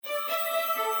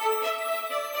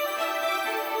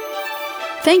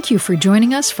Thank you for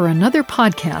joining us for another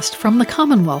podcast from the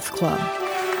Commonwealth Club. All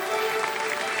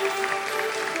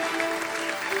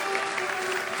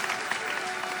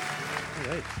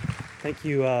right. Thank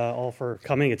you all for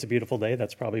coming. It's a beautiful day.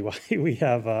 That's probably why we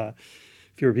have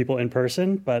fewer people in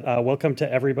person. But welcome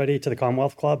to everybody to the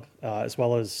Commonwealth Club, as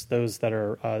well as those that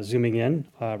are Zooming in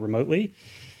remotely.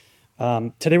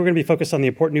 Today we're going to be focused on the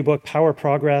important new book, Power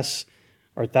Progress,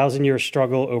 Our 1,000-Year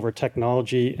Struggle Over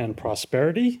Technology and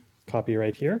Prosperity. Copy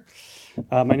right here.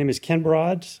 My name is Ken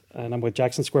Broad, and I'm with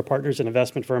Jackson Square Partners, an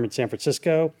investment firm in San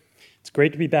Francisco. It's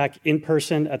great to be back in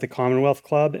person at the Commonwealth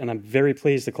Club, and I'm very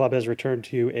pleased the club has returned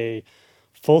to a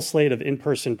full slate of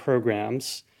in-person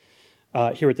programs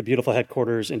here at the beautiful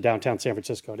headquarters in downtown San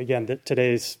Francisco. And again,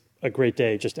 today's a great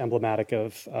day, just emblematic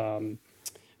of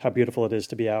how beautiful it is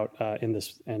to be out in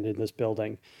this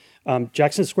building.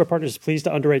 Jackson Square Partners is pleased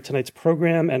to underwrite tonight's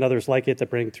program and others like it that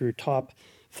bring through top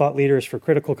thought leaders for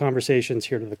critical conversations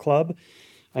here to the club.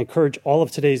 I encourage all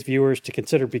of today's viewers to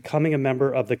consider becoming a member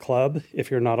of the club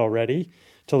if you're not already.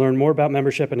 To learn more about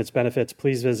membership and its benefits,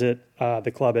 please visit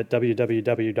the club at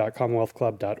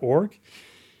www.commonwealthclub.org.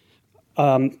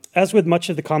 As with much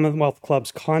of the Commonwealth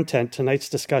Club's content, tonight's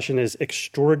discussion is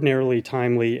extraordinarily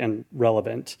timely and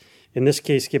relevant, in this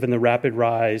case, given the rapid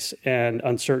rise and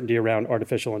uncertainty around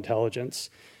artificial intelligence.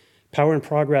 Power and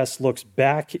Progress looks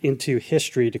back into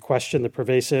history to question the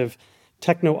pervasive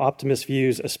techno-optimist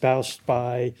views espoused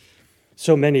by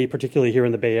so many, particularly here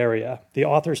in the Bay Area. The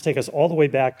authors take us all the way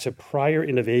back to prior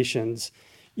innovations,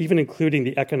 even including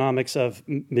the economics of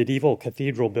medieval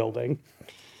cathedral building,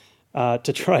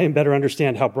 to try and better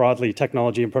understand how broadly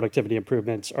technology and productivity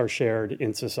improvements are shared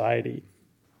in society.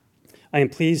 I am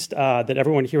pleased that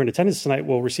everyone here in attendance tonight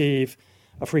will receive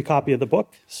a free copy of the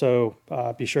book, so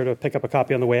be sure to pick up a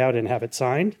copy on the way out and have it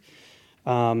signed.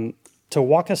 To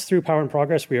walk us through Power and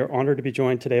Progress, we are honored to be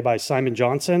joined today by Simon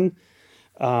Johnson,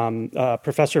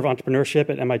 professor of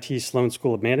entrepreneurship at MIT Sloan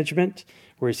School of Management,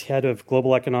 where he's head of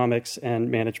Global Economics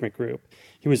and Management Group.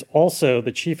 He was also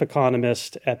the chief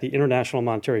economist at the International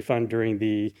Monetary Fund during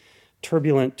the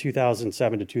turbulent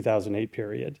 2007 to 2008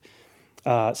 period.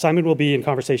 Simon will be in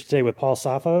conversation today with Paul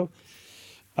Saffo,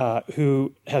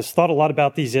 who has thought a lot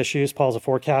about these issues. Paul's a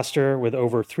forecaster with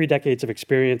over 3 decades of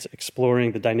experience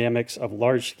exploring the dynamics of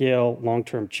large-scale,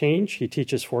 long-term change. He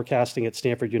teaches forecasting at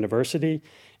Stanford University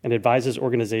and advises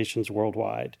organizations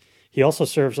worldwide. He also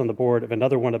serves on the board of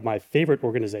another one of my favorite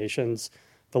organizations,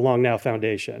 the Long Now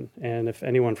Foundation. And if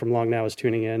anyone from Long Now is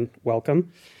tuning in,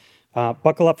 welcome.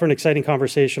 Buckle up for an exciting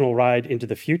conversational ride into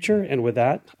the future. And with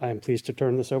that, I'm pleased to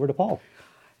turn this over to Paul.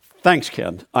 Thanks,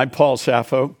 Ken. I'm Paul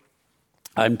Saffo.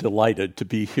 I'm delighted to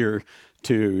be here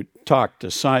to talk to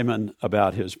Simon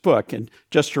about his book. And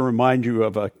just to remind you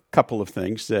of a couple of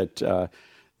things, that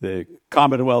the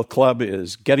Commonwealth Club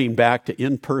is getting back to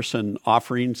in-person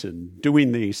offerings and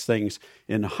doing these things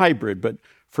in hybrid. But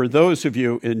for those of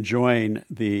you enjoying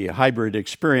the hybrid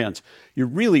experience, you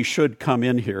really should come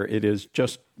in here. It is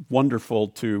just wonderful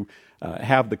to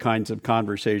have the kinds of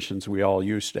conversations we all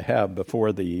used to have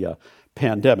before the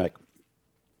pandemic.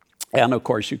 And of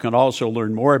course, you can also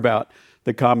learn more about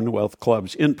the Commonwealth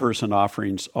Club's in-person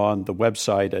offerings on the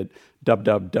website at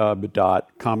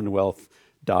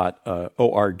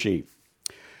www.commonwealth.org.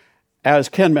 As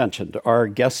Ken mentioned, our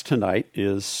guest tonight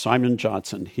is Simon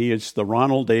Johnson. He is the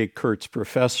Ronald A. Kurtz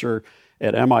Professor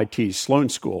at MIT Sloan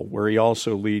School, where he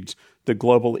also leads the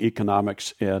Global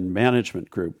Economics and Management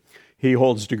Group. He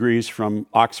holds degrees from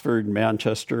Oxford,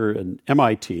 Manchester, and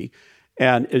MIT.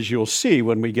 And as you'll see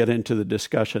when we get into the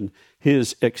discussion,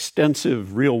 his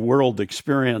extensive real-world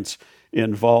experience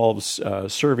involves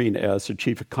serving as the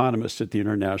chief economist at the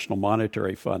International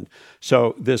Monetary Fund.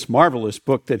 So this marvelous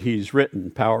book that he's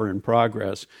written, Power and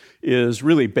Progress, is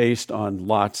really based on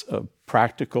lots of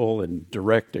practical and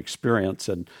direct experience.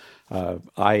 And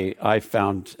I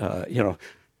found,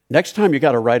 next time you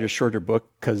got to write a shorter book,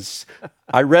 because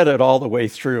I read it all the way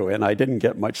through and I didn't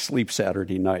get much sleep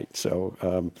Saturday night.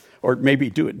 So, or maybe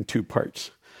do it in 2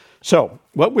 parts. So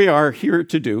what we are here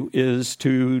to do is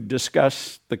to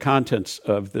discuss the contents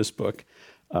of this book.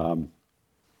 And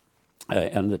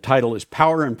the title is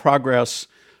Power and Progress,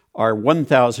 Our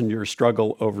 1,000-Year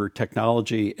Struggle Over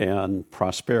Technology and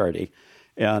Prosperity.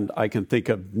 And I can think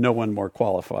of no one more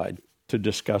qualified to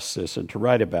discuss this and to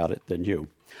write about it than you.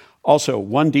 Also,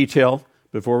 one detail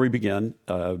before we begin.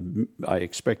 I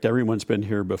expect everyone's been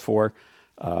here before.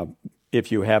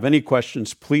 If you have any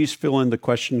questions, please fill in the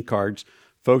question cards.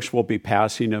 Folks will be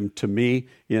passing them to me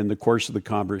in the course of the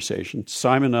conversation.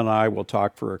 Simon and I will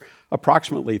talk for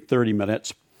approximately 30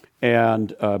 minutes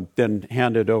and then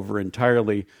hand it over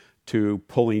entirely to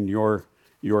pulling your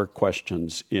your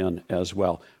questions in as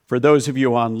well. For those of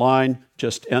you online,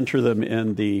 just enter them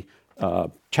in the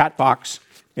chat box,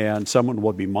 and someone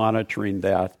will be monitoring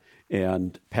that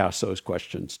and pass those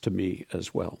questions to me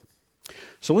as well.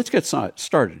 So let's get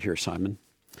started here, Simon.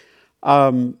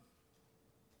 The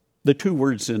two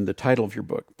words in the title of your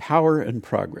book, power and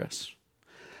progress.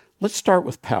 Let's start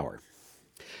with power.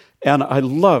 And I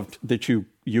loved that you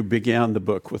began the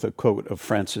book with a quote of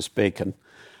Francis Bacon,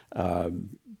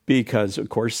 because, of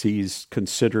course, he's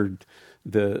considered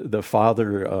the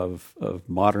father of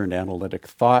modern analytic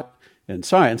thought and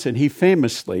science. And he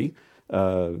famously,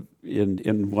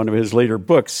 in one of his later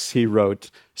books, he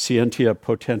wrote, "Scientia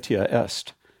potentia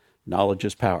est," knowledge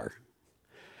is power.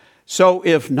 So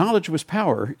if knowledge was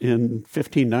power in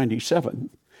 1597,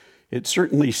 it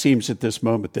certainly seems at this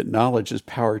moment that knowledge is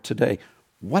power today.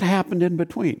 What happened in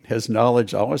between? Has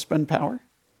knowledge always been power?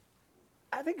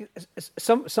 I think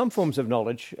some forms of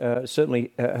knowledge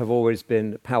certainly have always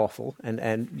been powerful,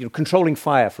 and controlling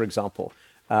fire, for example,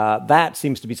 that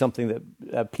seems to be something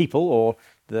that people or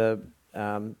the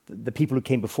people who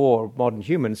came before modern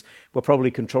humans were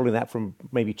probably controlling that from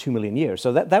maybe 2 million years.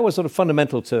 So that was sort of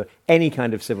fundamental to any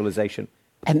kind of civilization.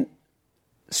 And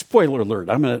spoiler alert,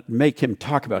 I'm going to make him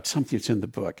talk about something that's in the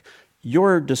book.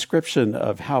 Your description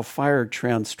of how fire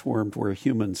transformed where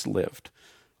humans lived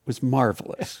was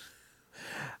marvelous.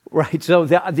 Right. So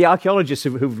the archaeologists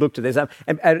who've looked at this,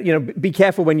 and be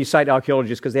careful when you cite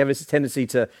archaeologists, because they have this tendency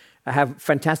to have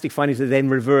fantastic findings that then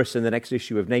reverse in the next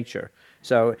issue of Nature.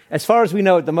 So as far as we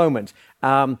know at the moment,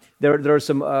 there are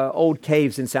some old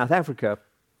caves in South Africa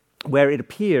where it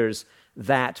appears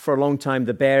that for a long time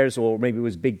the bears, or maybe it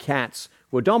was big cats,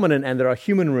 were dominant, and there are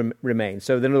human remains.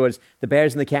 So in other words, the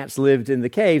bears and the cats lived in the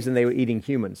caves and they were eating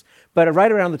humans. But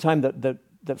right around the time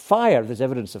that fire, there's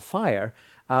evidence of fire,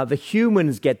 the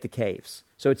humans get the caves.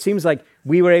 So it seems like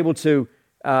we were able to,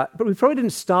 but we probably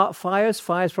didn't start fires. It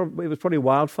was probably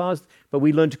wildfires, but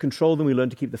we learned to control them, we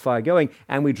learned to keep the fire going,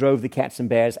 and we drove the cats and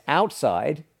bears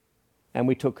outside, and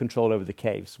we took control over the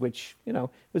caves, which,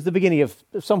 was the beginning of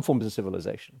some forms of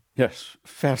civilization. Yes,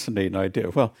 fascinating idea.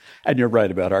 Well, and you're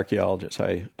right about archaeologists.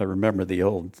 I remember the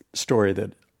old story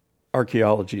that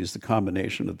archaeology is the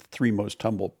combination of the three most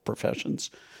humble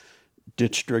professions: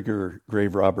 ditch digger,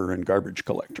 grave robber, and garbage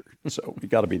collector. So we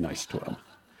got to be nice to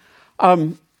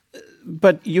them.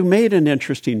 But you made an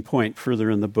interesting point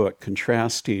further in the book,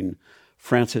 contrasting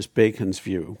Francis Bacon's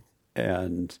view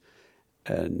and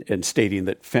stating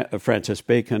that Francis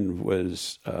Bacon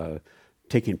was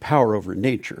taking power over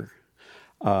nature.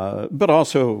 But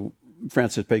also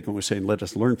Francis Bacon was saying, let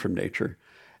us learn from nature.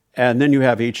 And then you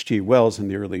have H.G. Wells in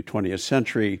the early 20th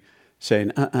century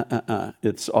saying,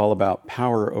 it's all about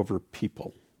power over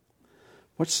people.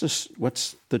 What's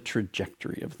the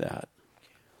trajectory of that?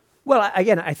 Well,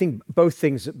 again, I think both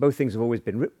things have always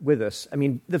been with us. I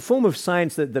mean, the form of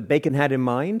science that Bacon had in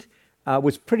mind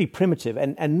was pretty primitive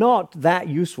and not that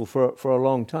useful for a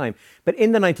long time. But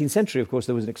in the 19th century, of course,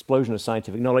 there was an explosion of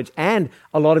scientific knowledge, and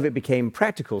a lot of it became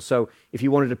practical. So if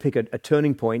you wanted to pick a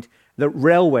turning point, the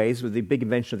railways, with the big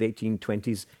invention of the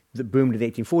 1820s that boomed in the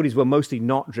 1840s, were mostly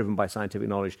not driven by scientific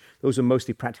knowledge. Those were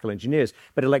mostly practical engineers.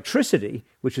 But electricity,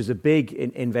 which is a big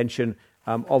invention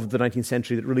of the 19th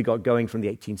century that really got going from the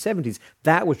 1870s,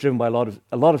 that was driven by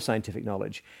a lot of scientific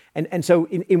knowledge. And so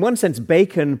in one sense,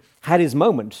 Bacon had his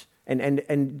moment,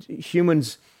 and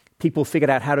humans, people figured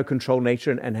out how to control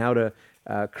nature and how to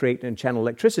create and channel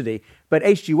electricity. But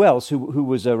H.G. Wells, who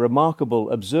was a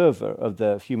remarkable observer of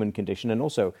the human condition and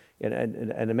also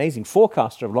an amazing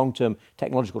forecaster of long-term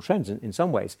technological trends in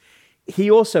some ways,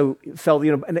 he also felt,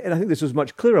 and I think this was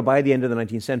much clearer by the end of the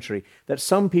 19th century, that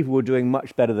some people were doing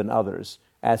much better than others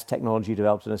as technology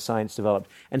developed and as science developed.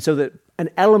 And so that an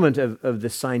element of the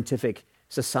scientific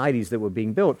societies that were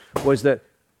being built was that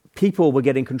people were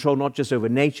getting control not just over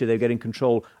nature, they were getting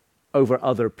control over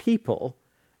other people.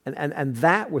 And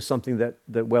that was something that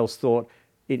Wells thought,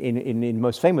 in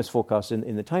most famous forecasts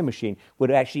in The Time Machine,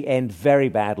 would actually end very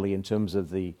badly in terms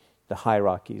of the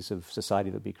hierarchies of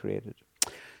society that would be created.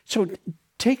 So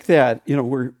take that,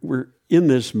 we're in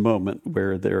this moment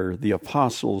where they're the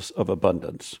apostles of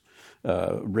abundance,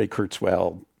 Ray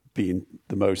Kurzweil being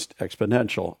the most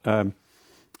exponential.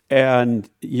 And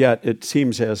yet it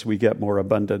seems as we get more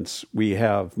abundance, we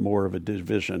have more of a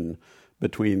division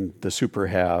between the super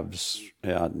haves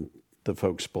and the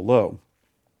folks below.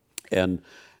 And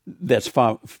that's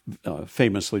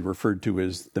famously referred to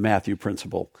as the Matthew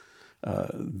principle.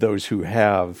 Those who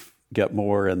have get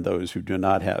more and those who do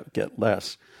not have get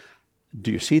less. Do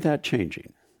you see that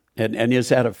changing? And is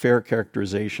that a fair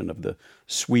characterization of the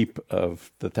sweep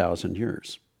of the 1,000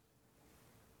 years?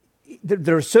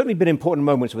 there have certainly been important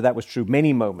moments where that was true,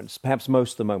 many moments, perhaps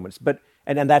most of the moments.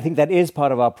 And I think that is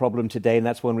part of our problem today, and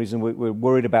that's one reason we're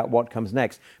worried about what comes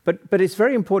next. But it's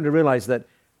very important to realize that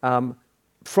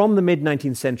from the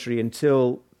mid-19th century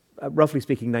until, roughly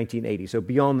speaking, 1980, so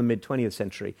beyond the mid-20th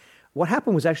century, what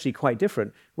happened was actually quite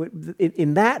different.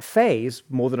 In that phase,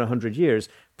 more than 100 years,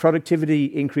 productivity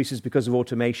increases because of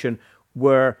automation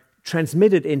were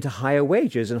transmitted into higher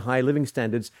wages and higher living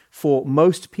standards for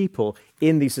most people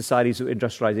in these societies that were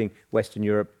industrializing Western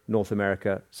Europe, North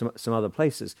America, some other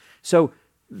places. So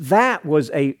that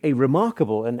was a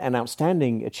remarkable and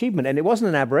outstanding achievement. And it wasn't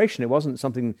an aberration. It wasn't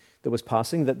something that was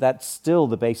passing. That's still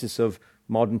the basis of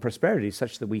modern prosperity,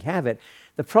 such that we have it.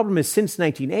 The problem is, since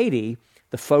 1980,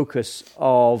 the focus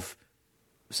of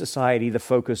society, the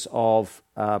focus of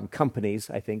companies,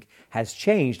 I think, has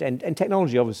changed, and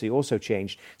technology obviously also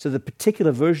changed. So the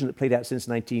particular version that played out since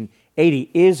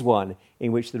 1980 is one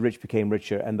in which the rich became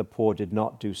richer and the poor did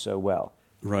not do so well.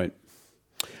 Right.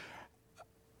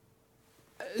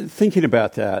 Thinking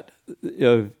about that,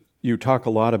 you talk a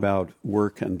lot about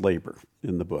work and labor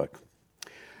in the book,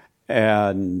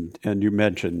 and you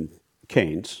mentioned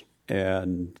Keynes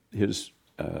and his.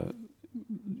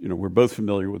 We're both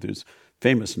familiar with his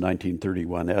famous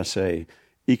 1931 essay,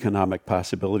 Economic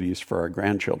Possibilities for Our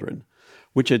Grandchildren,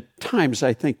 which at times,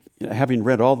 I think, having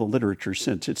read all the literature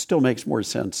since, it still makes more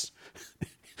sense.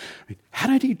 How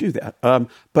did he do that?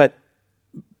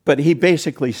 But he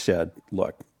basically said,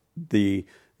 look, the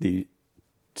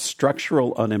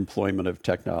structural unemployment of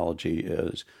technology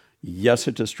is, yes,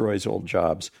 it destroys old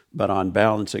jobs, but on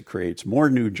balance, it creates more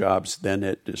new jobs than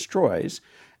it destroys.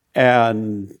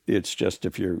 And it's just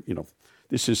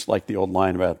this is like the old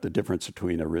line about the difference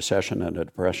between a recession and a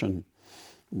depression.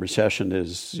 Recession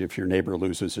is if your neighbor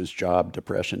loses his job.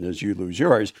 Depression is you lose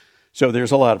yours. So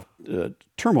there's a lot of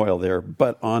turmoil there.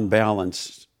 But on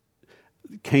balance,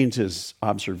 Keynes's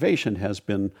observation has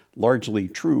been largely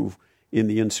true in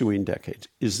the ensuing decades.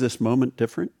 Is this moment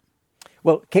different?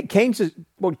 Well, Keynes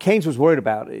was worried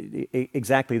about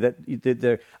exactly that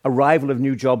the arrival of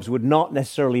new jobs would not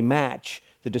necessarily match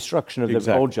the destruction of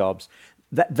the old jobs.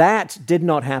 That did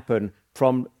not happen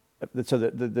from. So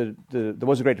there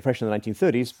was a Great Depression in the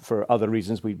 1930s for other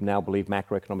reasons. We now believe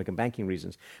macroeconomic and banking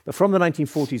reasons. But from the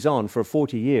 1940s on, for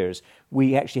 40 years,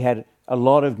 we actually had a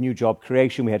lot of new job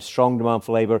creation. We had strong demand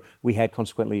for labor. We had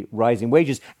consequently rising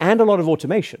wages and a lot of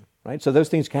automation. Right. So those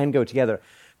things can go together.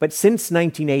 But since the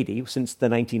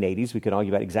 1980s, we could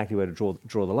argue about exactly where to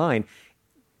draw the line.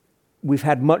 We've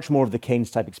had much more of the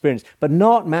Keynes-type experience, but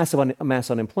not mass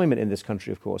unemployment in this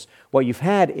country, of course. What you've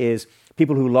had is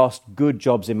people who lost good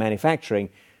jobs in manufacturing,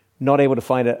 not able to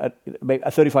find a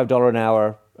 $35 an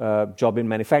hour job in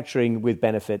manufacturing with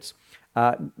benefits,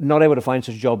 not able to find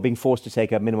such a job, being forced to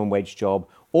take a minimum wage job,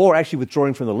 or actually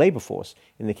withdrawing from the labor force,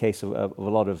 in the case of a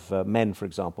lot of men, for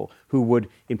example, who would,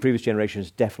 in previous generations,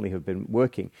 definitely have been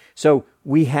working. So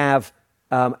we have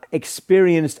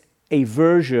experienced a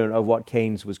version of what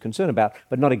Keynes was concerned about,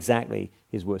 but not exactly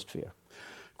his worst fear.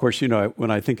 Of course, when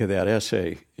I think of that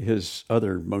essay, his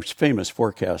other most famous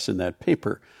forecast in that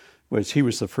paper was he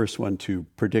was the first one to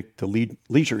predict the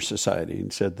leisure society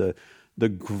and said the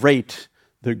great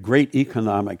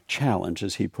economic challenge,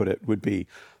 as he put it, would be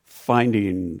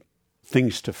finding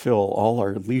things to fill all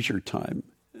our leisure time.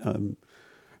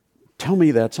 Tell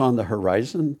me that's on the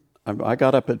horizon. I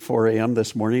got up at 4 a.m.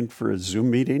 this morning for a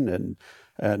Zoom meeting, and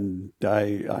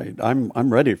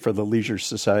I'm ready for the leisure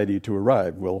society to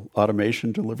arrive. Will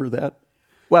automation deliver that?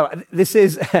 Well, this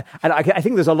is, and I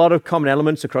think there's a lot of common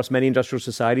elements across many industrial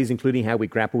societies, including how we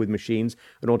grapple with machines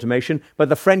and automation. But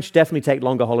the French definitely take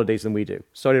longer holidays than we do.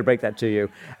 Sorry to break that to you.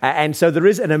 And so there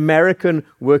is an American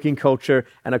working culture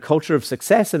and a culture of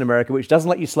success in America which doesn't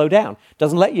let you slow down,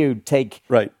 doesn't let you take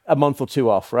a month or two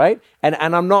off, right? And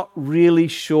I'm not really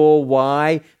sure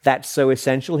why that's so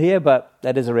essential here, but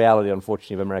that is a reality,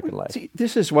 unfortunately, of American life. See,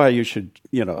 this is why you should,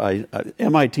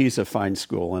 MIT is a fine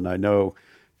school, and I know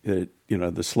that,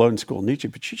 the Sloan School needs you,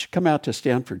 but you should come out to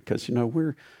Stanford because,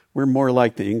 we're more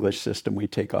like the English system. We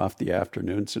take off the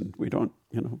afternoons and we don't,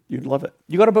 you'd love it.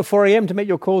 You got up at 4 a.m. to make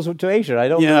your calls to Asia. I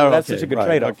don't think that's such a good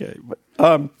trade-off. Okay.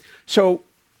 But, so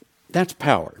that's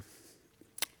power.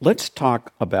 Let's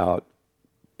talk about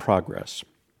progress.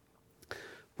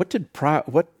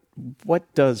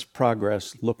 What does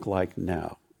progress look like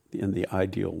now in the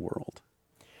ideal world?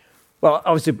 Well,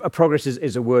 obviously, progress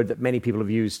is a word that many people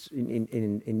have used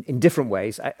in different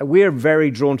ways. We're very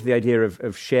drawn to the idea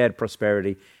of shared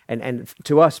prosperity. And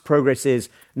to us, progress is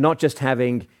not just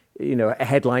having, a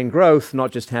headline growth,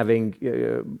 not just having,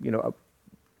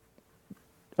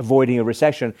 avoiding a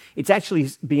recession. It's actually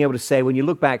being able to say, when you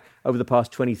look back over the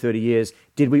past 20, 30 years,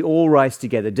 did we all rise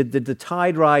together? Did the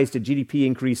tide rise? Did GDP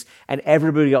increase and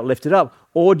everybody got lifted up?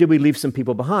 Or did we leave some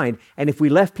people behind? And if we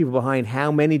left people behind,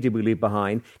 how many did we leave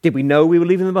behind? Did we know we were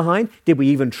leaving them behind? Did we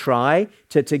even try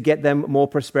to get them more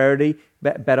prosperity,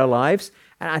 better lives?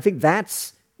 And I think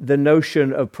that's the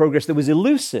notion of progress that was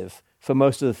elusive for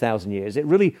most of the 1,000 years. It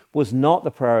really was not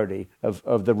the priority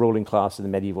of the ruling class in the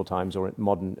medieval times or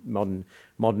modern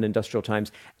industrial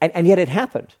times. And yet it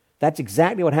happened. That's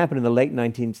exactly what happened in the late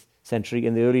 19th century,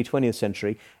 in the early 20th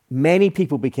century. Many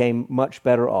people became much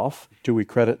better off. Do we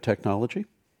credit technology?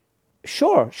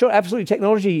 Sure, absolutely.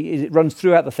 Technology runs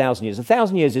throughout the 1,000 years.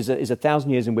 1,000 years is 1,000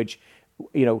 years in which,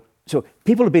 so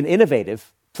people have been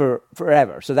innovative for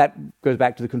forever. So that goes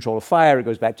back to the control of fire. It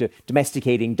goes back to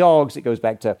domesticating dogs. It goes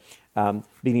back to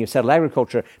beginning of settled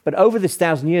agriculture. But over this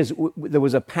 1,000 years, there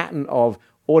was a pattern of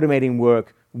automating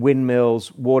work,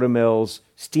 windmills, water mills,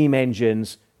 steam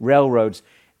engines, railroads.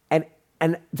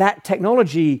 And that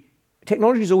technology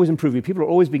is always improving. People are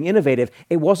always being innovative.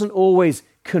 It wasn't always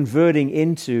converting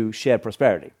into shared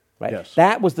prosperity. Right? Yes.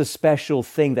 That was the special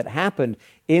thing that happened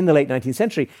in the late 19th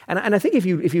century. And I think if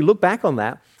you look back on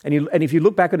that, and if you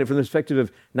look back on it from the perspective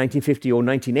of 1950 or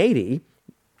 1980,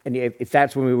 and if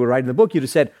that's when we were writing the book, you'd have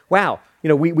said, wow,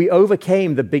 we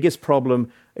overcame the biggest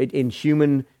problem in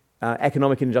human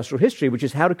economic and industrial history, which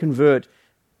is how to convert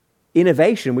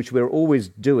innovation, which we're always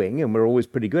doing, and we're always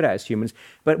pretty good at as humans,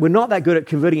 but we're not that good at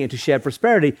converting it into shared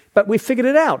prosperity, but we figured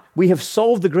it out. We have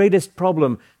solved the greatest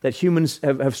problem that humans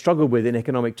have struggled with in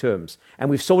economic terms, and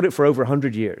we've solved it for over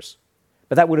 100 years.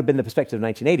 But that would have been the perspective of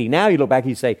 1980. Now you look back and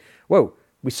you say, whoa,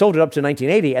 we solved it up to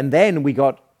 1980, and then we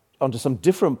got onto some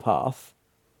different path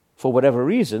for whatever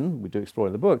reason. We do explore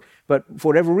in the book, but for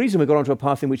whatever reason, we got onto a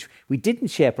path in which we didn't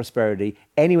share prosperity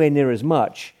anywhere near as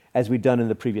much as we'd done in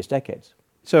the previous decades.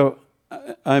 So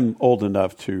I'm old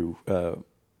enough to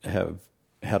have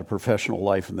had a professional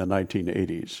life in the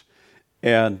 1980s.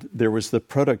 And there was the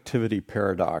productivity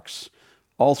paradox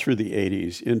all through the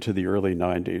 80s into the early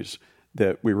 90s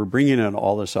that we were bringing in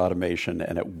all this automation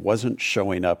and it wasn't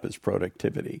showing up as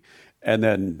productivity. And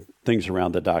then things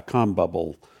around the dot-com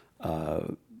bubble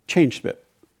changed a bit.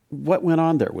 What went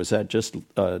on there? Was that just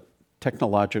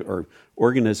technological or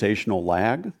organizational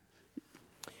lag?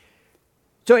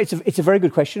 So it's a very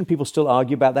good question. People still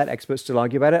argue about that. Experts still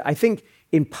argue about it. I think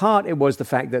in part it was the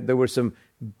fact that there were some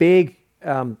big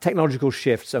technological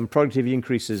shifts and productivity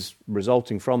increases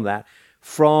resulting from that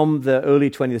from the early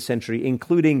 20th century,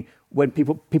 including when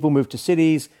people moved to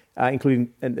cities, including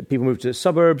people moved to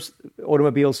suburbs,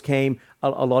 automobiles came,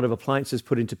 a lot of appliances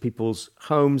put into people's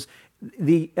homes.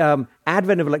 The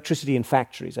advent of electricity in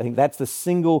factories, I think that's the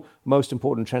single most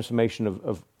important transformation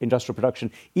of industrial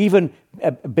production, even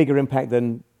a bigger impact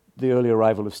than the early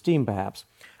arrival of steam, perhaps.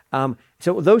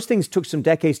 So those things took some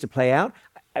decades to play out.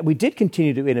 We did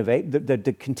continue to innovate.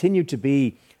 There continued to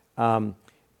be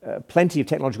plenty of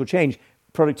technological change.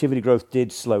 Productivity growth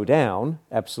did slow down,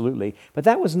 absolutely. But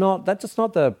that's just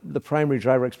not the primary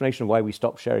driver explanation of why we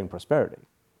stopped sharing prosperity.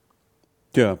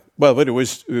 Yeah, well, but it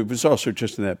was also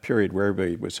just in that period where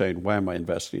everybody was saying, why am I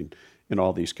investing in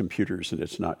all these computers and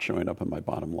it's not showing up in my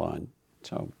bottom line?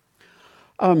 So,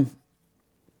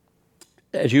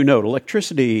 as you note,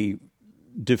 electricity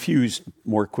diffused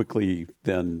more quickly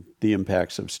than the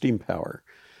impacts of steam power.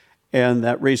 And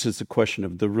that raises the question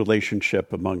of the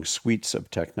relationship among suites of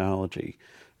technology.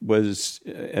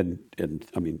 And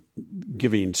I mean,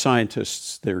 giving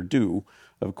scientists their due,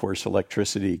 of course,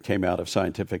 electricity came out of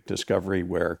scientific discovery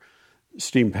where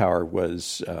steam power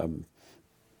was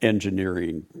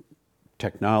engineering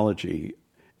technology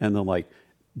and the like.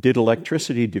 Did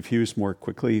electricity diffuse more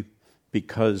quickly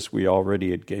because we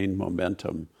already had gained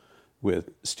momentum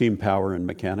with steam power and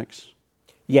mechanics?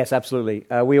 Yes, absolutely.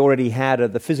 We already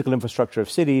had the physical infrastructure of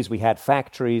cities. We had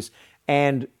factories,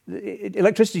 and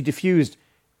electricity diffused.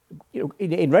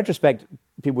 In retrospect,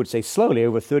 people would say slowly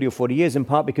over 30 or 40 years, in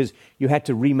part because you had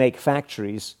to remake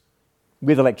factories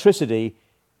with electricity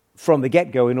from the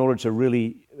get-go in order to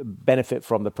really benefit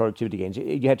from the productivity gains.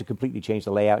 You had to completely change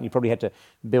the layout, and you probably had to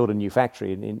build a new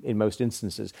factory in most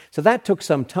instances. So that took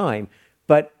some time.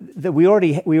 But we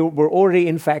were already,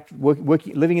 in fact,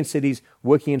 living in cities,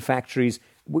 working in factories.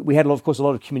 We had, of course, a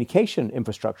lot of communication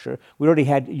infrastructure. We already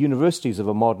had universities of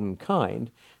a modern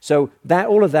kind. So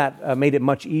all of that made it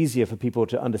much easier for people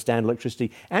to understand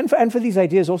electricity and for these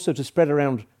ideas also to spread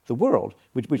around the world,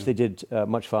 which they did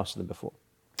much faster than before.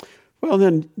 Well,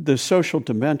 then the social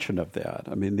dimension of that.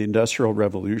 I mean, the Industrial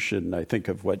Revolution, I think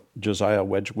of what Josiah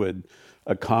Wedgwood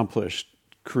accomplished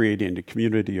creating a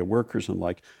community of workers and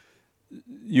like.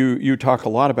 you talk a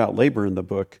lot about labor in the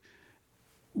book.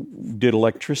 Did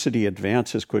electricity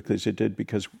advance as quickly as it did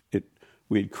because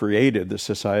we had created the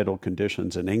societal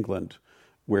conditions in England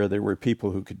where there were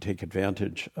people who could take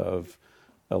advantage of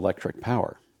electric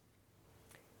power?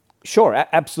 Sure,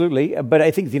 absolutely. But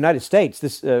I think the United States,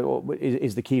 this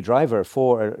is the key driver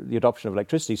for the adoption of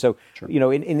electricity. So, Sure.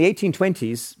 In the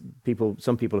 1820s,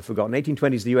 some people have forgotten,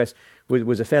 1820s, the U.S.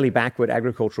 was a fairly backward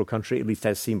agricultural country, at least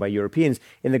as seen by Europeans.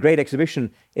 In the Great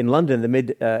Exhibition in London, the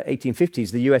mid-1850s,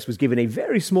 the U.S. was given a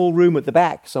very small room at the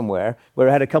back somewhere where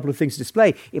it had a couple of things to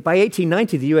display. By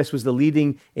 1890, the U.S. was the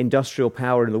leading industrial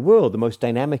power in the world, the most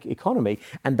dynamic economy.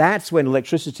 And that's when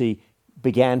electricity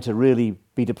began to really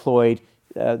be deployed.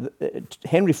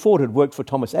 Henry Ford had worked for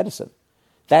Thomas Edison.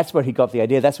 That's where he got the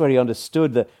idea. That's where he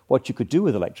understood what you could do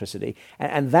with electricity.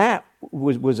 And that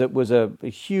was a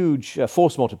huge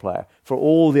force multiplier for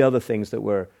all the other things that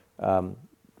were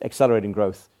accelerating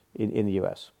growth in the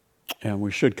U.S. And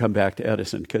we should come back to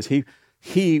Edison because he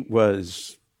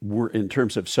was, in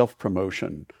terms of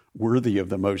self-promotion, worthy of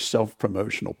the most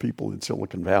self-promotional people in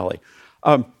Silicon Valley.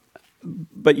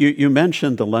 But you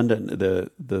mentioned the London,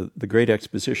 the Great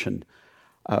Exposition.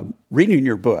 Reading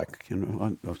your book,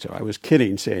 so I was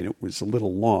kidding saying it was a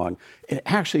little long. It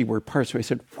actually were parts where I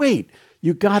said, wait,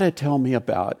 you got to tell me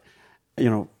about,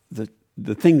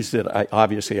 the things that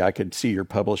I could see your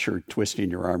publisher twisting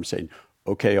your arm saying,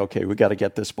 okay, we got to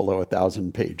get this below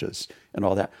 1,000 pages and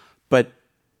all that. But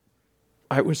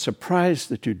I was surprised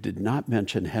that you did not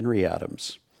mention Henry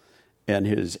Adams and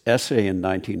his essay in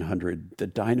 1900, The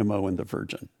Dynamo and the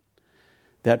Virgin.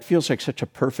 That feels like such a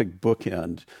perfect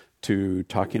bookend to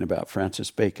talking about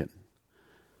Francis Bacon.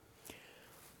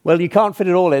 Well, you can't fit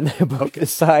it all in a book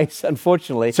this size,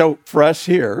 unfortunately. So for us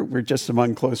here, we're just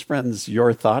among close friends.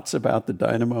 Your thoughts about the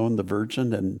Dynamo and the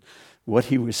Virgin and what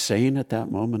he was saying at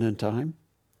that moment in time?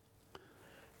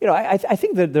 I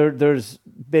think that there's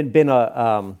been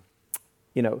a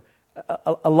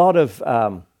lot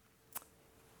of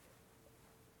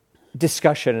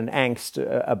discussion and angst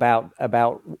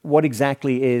about what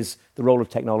exactly is the role of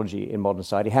technology in modern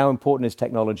society. How important is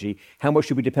technology? How much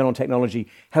should we depend on technology?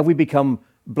 Have we become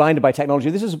blinded by technology?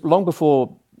 This is long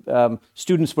before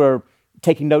students were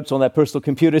taking notes on their personal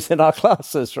computers in our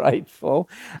classes, right, Paul?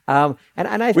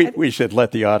 We should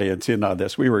let the audience in on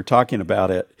this. We were talking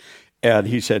about it, and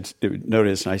he said,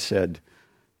 notice, and I said,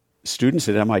 students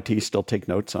at MIT still take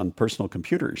notes on personal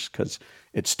computers because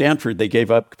at Stanford, they gave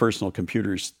up personal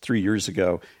computers 3 years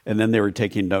ago, and then they were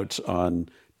taking notes on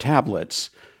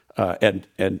tablets and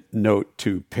note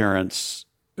to parents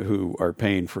who are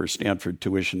paying for Stanford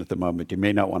tuition at the moment. You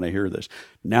may not want to hear this.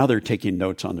 Now they're taking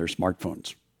notes on their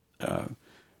smartphones,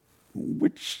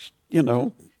 which,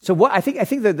 So what I think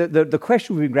the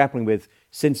question we've been grappling with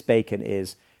since Bacon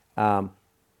is,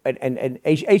 and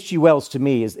H.G. Wells to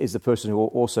me is the person who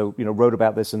also wrote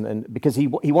about this, and because he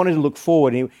wanted to look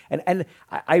forward, and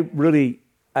I really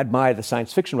admire the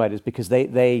science fiction writers because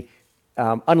they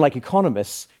unlike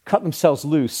economists, cut themselves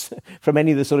loose from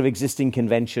any of the sort of existing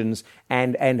conventions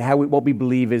and what we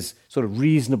believe is sort of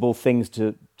reasonable things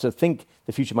to think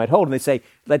the future might hold, and they say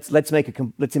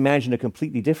let's imagine a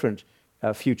completely different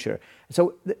future.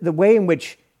 So the way in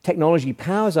which technology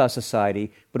powers our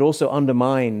society, but also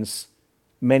undermines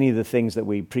many of the things that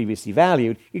we previously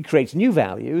valued, it creates new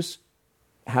values.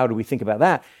 How do we think about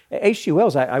that? H.G.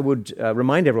 Wells, I would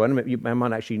remind everyone, you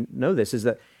might actually know this, is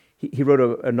that he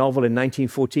wrote a novel in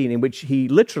 1914 in which he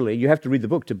literally, you have to read the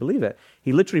book to believe it,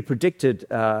 he literally predicted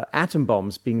atom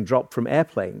bombs being dropped from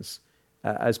airplanes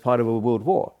as part of a world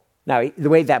war. Now, the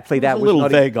way that played out was a little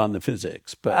vague on the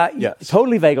physics, but yes.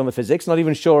 Totally vague on the physics, not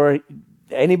even sure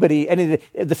any of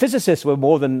the physicists were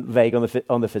more than vague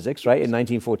on the physics, right, in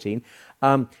 1914.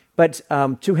 But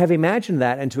to have imagined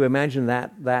that and to imagine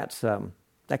that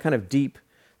kind of deep,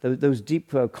 those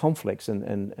deep conflicts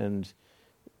and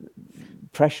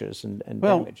pressures and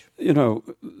damage.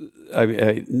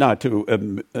 Not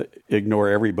to ignore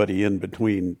everybody in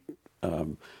between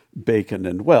Bacon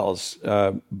and Wells,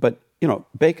 but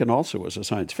Bacon also was a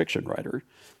science fiction writer.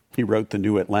 He wrote The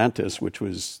New Atlantis, which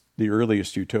was the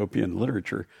earliest utopian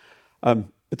literature. But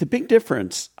the big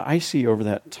difference I see over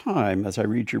that time, as I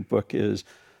read your book, is,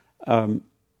 in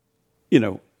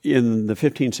the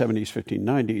 1570s,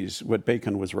 1590s, what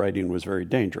Bacon was writing was very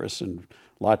dangerous, and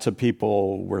lots of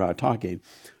people were not talking.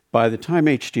 By the time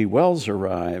H.G. Wells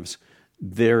arrives,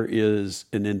 there is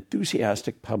an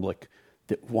enthusiastic public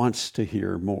that wants to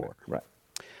hear more. Right.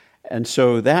 And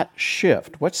so that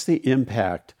shift, what's the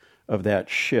impact of that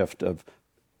shift of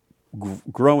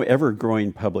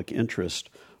ever-growing public interest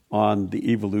on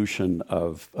the evolution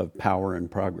of power and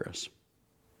progress?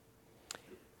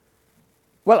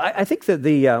 Well, I think that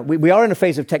we are in a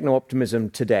phase of techno-optimism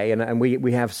today, and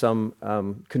we have some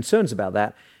concerns about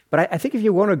that. But I think if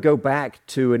you want to go back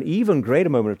to an even greater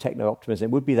moment of techno-optimism,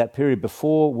 it would be that period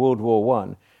before World War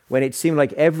I, when it seemed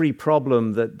like every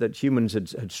problem that humans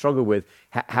had struggled with,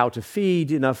 how to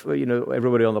feed enough,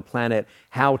 everybody on the planet,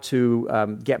 how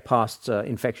to get past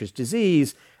infectious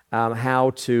disease,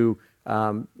 how to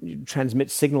transmit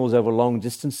signals over long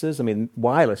distances. I mean,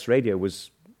 wireless radio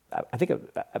was, I think,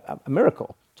 a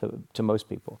miracle to most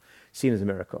people, seen as a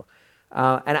miracle.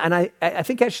 And I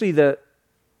think actually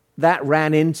that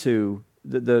ran into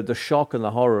the shock and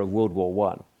the horror of World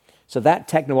War I. So that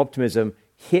techno-optimism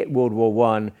hit World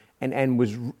War I and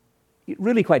was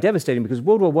really quite devastating, because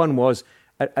World War I was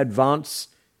advanced,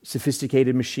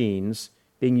 sophisticated machines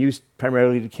being used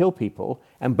primarily to kill people,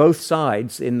 and both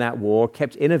sides in that war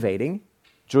kept innovating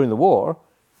during the war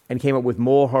and came up with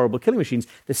more horrible killing machines.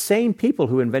 The same people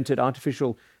who invented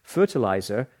artificial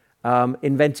fertilizer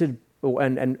invented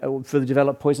and further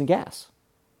developed poison gas.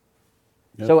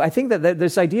 Yep. So I think that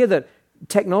this idea that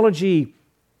technology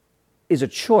is a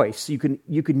choice. You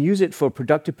can use it for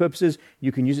productive purposes,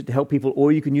 you can use it to help people,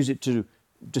 or you can use it to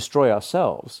destroy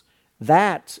ourselves.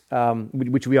 That,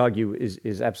 which we argue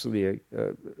is absolutely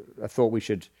a thought we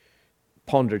should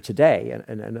ponder today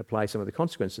and apply some of the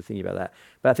consequences of thinking about that.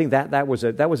 But I think that was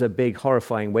a big,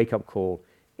 horrifying wake-up call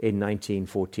in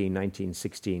 1914,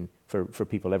 1916 for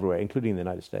people everywhere, including the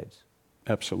United States.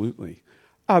 Absolutely.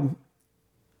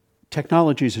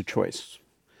 Technology is a choice.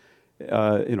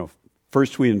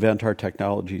 First we invent our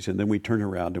technologies, and then we turn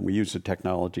around and we use the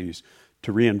technologies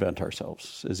to reinvent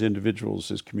ourselves as individuals,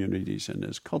 as communities, and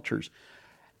as cultures.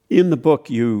 In the book,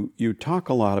 you talk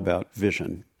a lot about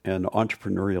vision and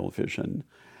entrepreneurial vision,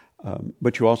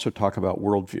 but you also talk about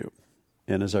worldview.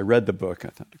 And as I read the book, I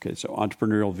thought, okay, so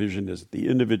entrepreneurial vision is the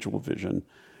individual vision,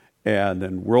 and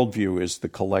then worldview is the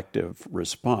collective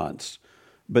response.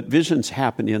 But visions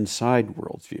happen inside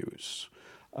worldviews.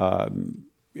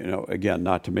 Again,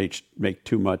 not to make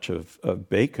too much of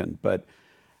Bacon, but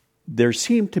there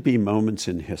seem to be moments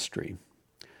in history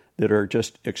that are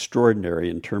just extraordinary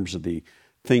in terms of the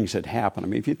things that happen. I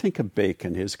mean, if you think of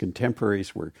Bacon, his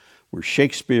contemporaries were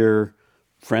Shakespeare,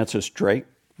 Francis Drake,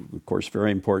 of course,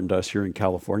 very important to us here in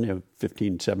California,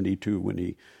 1572 when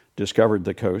he discovered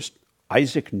the coast.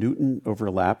 Isaac Newton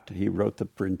overlapped. He wrote the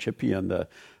Principia and a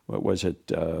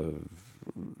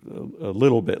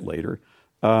little bit later.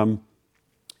 And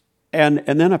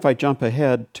then if I jump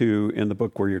ahead to in the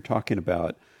book where you're talking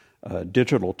about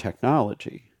digital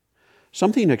technology,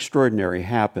 something extraordinary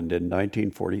happened in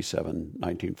 1947,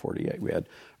 1948. We had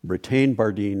Brattain,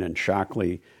 Bardeen, and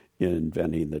Shockley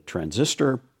inventing the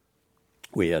transistor.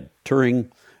 We had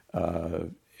Turing.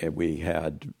 And we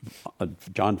had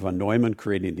John von Neumann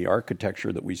creating the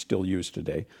architecture that we still use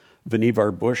today.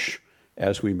 Vannevar Bush,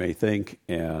 as we may think,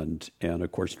 and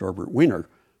of course Norbert Wiener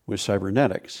with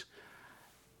cybernetics.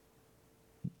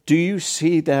 Do you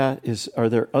see that? Are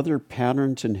there other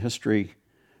patterns in history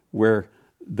where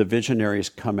the visionaries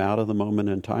come out of the moment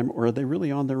in time, or are they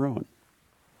really on their own?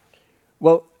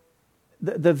 Well,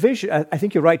 the vision, I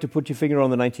think you're right to put your finger on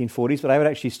the 1940s, but I would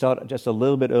actually start just a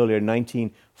little bit earlier,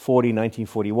 1940,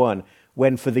 1941,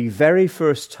 when for the very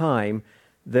first time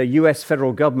the U.S.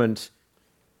 federal government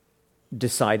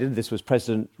decided, this was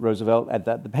President Roosevelt at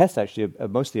the behest actually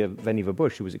mostly of Vannevar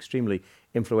Bush, who was extremely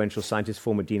influential scientist,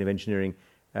 former dean of engineering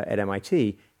at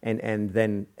MIT, and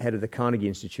then head of the Carnegie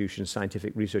Institution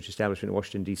Scientific Research Establishment in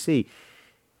Washington, D.C.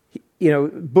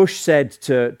 Bush said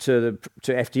to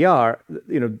FDR,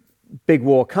 big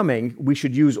war coming, we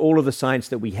should use all of the science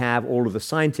that we have, all of the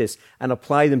scientists, and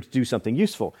apply them to do something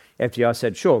useful. FDR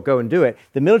said, sure, go and do it.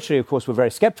 The military, of course, were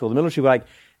very skeptical. The military were like,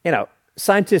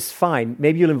 scientists, fine,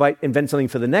 maybe you'll invent something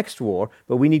for the next war,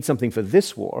 but we need something for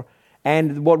this war.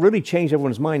 And what really changed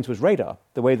everyone's minds was radar,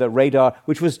 the way that radar,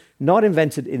 which was not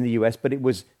invented in the US, but it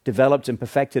was developed and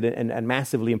perfected and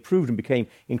massively improved and became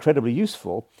incredibly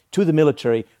useful to the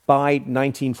military. By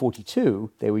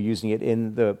 1942, they were using it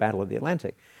in the Battle of the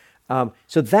Atlantic.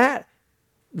 So that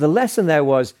the lesson there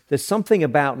was there's something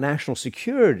about national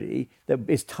security that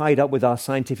is tied up with our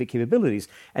scientific capabilities.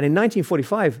 And in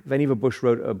 1945, Vannevar Bush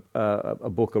wrote a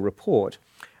book, a report,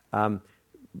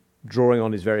 drawing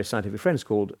on his various scientific friends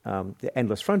called The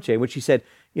Endless Frontier, in which he said,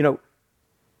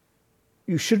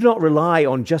 you should not rely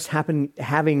on just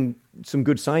having some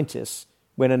good scientists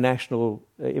when a national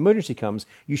emergency comes.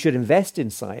 You should invest in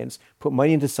science, put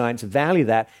money into science, value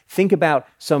that, think about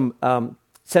some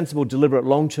sensible, deliberate,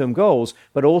 long-term goals,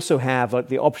 but also have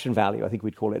the option value, I think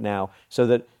we'd call it now, so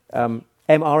that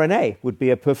mRNA would be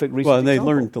a perfect recent example. They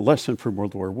learned the lesson from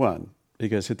World War I,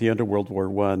 because at the end of World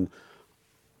War I,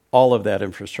 all of that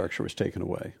infrastructure was taken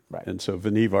away. Right. And so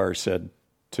Vannevar said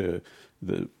to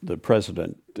the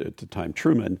president at the time,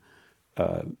 Truman,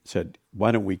 said,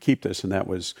 why don't we keep this? And that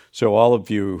was, so all of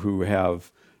you who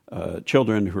have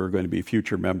children who are going to be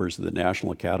future members of the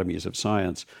National Academies of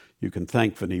Science, you can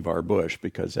thank Vannevar Bush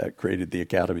because that created the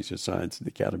Academies of Science and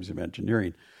the Academies of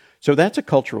Engineering. So that's a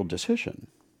cultural decision.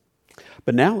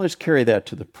 But now let's carry that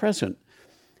to the present.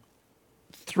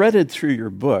 Threaded through your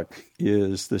book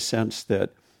is the sense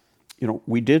that,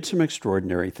 we did some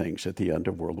extraordinary things at the end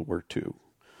of World War II.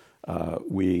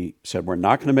 We said we're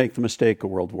not going to make the mistake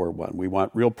of World War I. We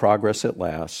want real progress at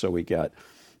last, so we got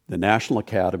the National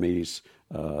Academies,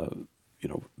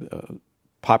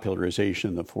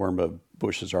 popularization in the form of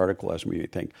Bush's article, as we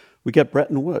think. We get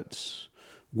Bretton Woods.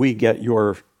 We get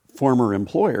your former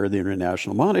employer, the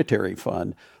International Monetary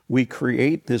Fund. We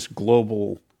create this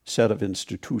global set of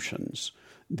institutions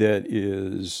that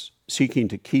is seeking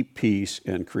to keep peace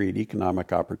and create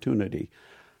economic opportunity.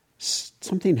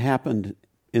 Something happened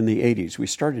in the 80s. We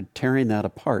started tearing that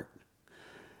apart.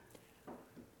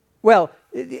 Well,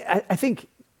 I think,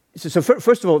 so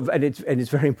first of all, and it's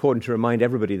very important to remind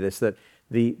everybody this, that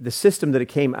the system that it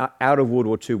came out of World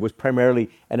War II was primarily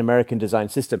an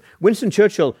American-designed system. Winston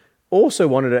Churchill also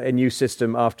wanted a new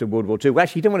system after World War II. Well,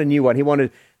 actually, he didn't want a new one. He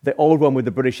wanted the old one with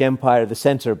the British Empire, the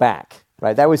center back,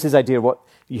 right? That was his idea of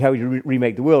how you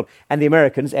remake the world. And the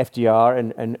Americans,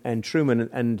 FDR and Truman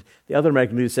and the other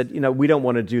American leaders said, we don't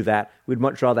want to do that. We'd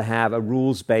much rather have a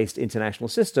rules-based international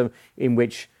system in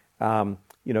which,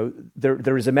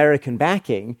 there is American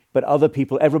backing, but other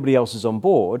people, everybody else is on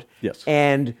board. Yes.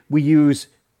 And we use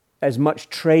as much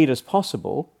trade as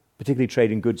possible, particularly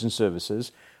trade in goods and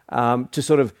services,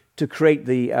 to create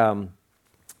the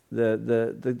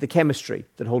chemistry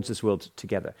that holds this world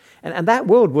together. And that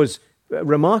world was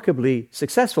remarkably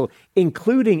successful,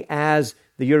 including as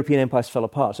the European empires fell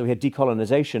apart. So we had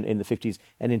decolonization in the 50s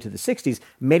and into the 60s,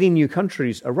 many new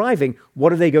countries arriving.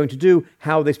 What are they going to do?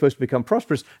 How are they supposed to become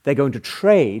prosperous? They're going to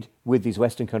trade with these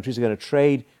Western countries. They're going to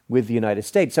trade with the United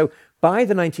States. So by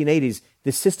the 1980s,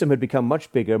 this system had become much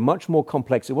bigger, much more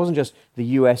complex. It wasn't just the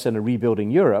US and a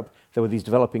rebuilding Europe. There were these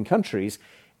developing countries.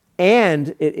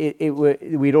 And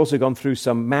we'd also gone through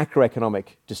some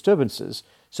macroeconomic disturbances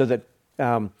so that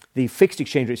the fixed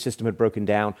exchange rate system had broken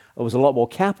down. There was a lot more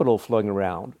capital flowing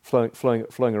around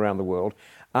the world.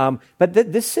 But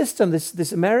this system,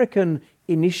 this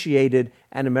American-initiated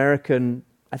and American,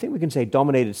 I think we can say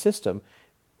dominated system,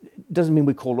 doesn't mean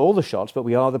we call all the shots, but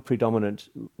we are the predominant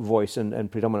voice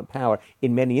and predominant power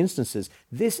in many instances.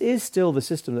 This is still the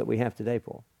system that we have today,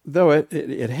 Paul. Though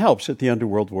it helps at the end of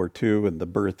World War II and the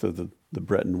birth of the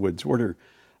Bretton Woods Order,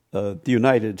 the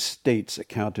United States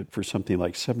accounted for something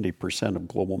like 70% of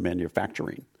global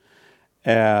manufacturing.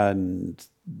 And,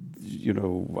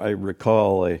 I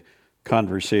recall a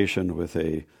conversation with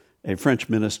a French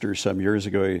minister some years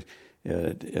ago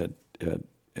at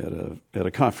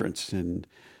a conference, and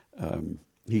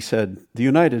he said, the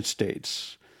United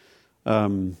States,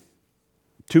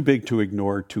 too big to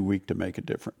ignore, too weak to make a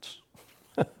difference.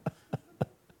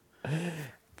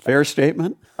 Fair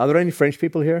statement? Are there any French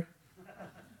people here?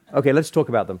 Okay, let's talk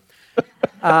about them.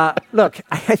 Look,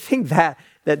 I think that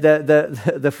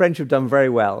the French have done very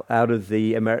well out of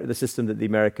the system that the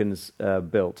Americans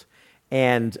built,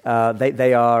 and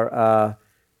they are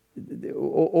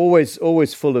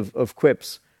always full of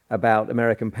quips about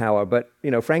American power. But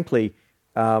frankly,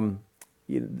 I'm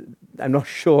not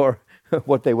sure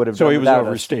what they would have done. So he was without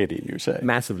overstating, you say?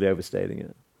 Massively overstating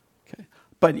it. Okay,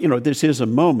 but this is a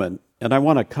moment, and I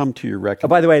want to come to your recommendation.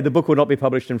 By the way, the book will not be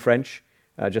published in French.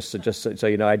 Just so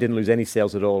you know, I didn't lose any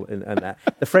sales at all in that.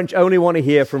 The French only want to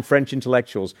hear from French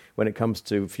intellectuals when it comes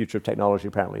to future of technology,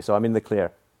 apparently. So I'm in the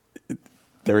clear.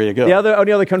 There you go. The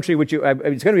only other country which it's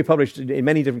going to be published in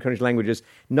many different countries' languages.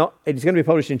 It's going to be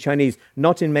published in Chinese,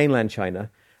 not in mainland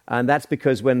China, and that's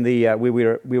because when we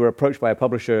were approached by a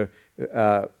publisher,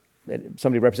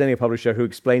 somebody representing a publisher, who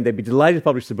explained they'd be delighted to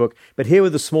publish the book, but here were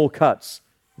the small cuts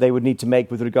they would need to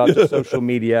make with regard to social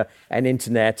media and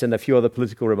internet and a few other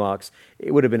political remarks.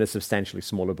 It would have been a substantially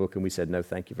smaller book, and we said, no,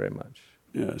 thank you very much.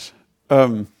 Yes.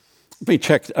 Let me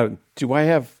check. Do I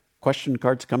have question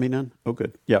cards coming in? Oh,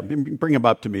 good. Yeah, bring them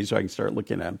up to me so I can start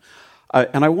looking at them.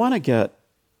 And I want to get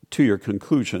to your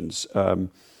conclusions.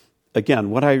 Again,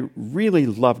 what I really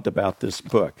loved about this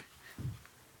book,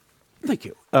 thank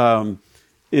you,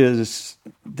 is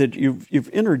that you've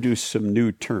introduced some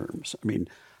new terms. I mean,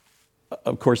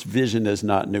 of course, vision is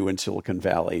not new in Silicon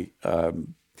Valley,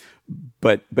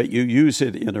 but you use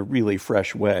it in a really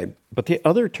fresh way. But the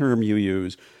other term you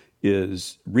use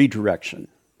is redirection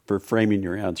for framing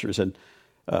your answers. And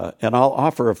and I'll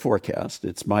offer a forecast.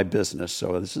 It's my business,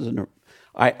 so this isn't.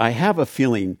 I have a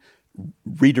feeling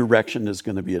redirection is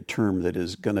going to be a term that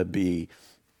is going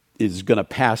to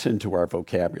pass into our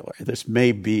vocabulary. This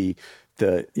may be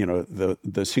the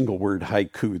single word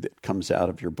haiku that comes out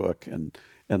of your book and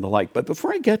the like. But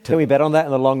before I get to, can we bet on that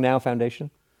in the Long Now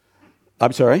Foundation?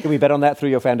 I'm sorry? Can we bet on that through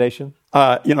your foundation?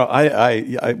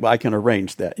 I can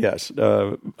arrange that. Yes,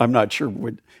 I'm not sure.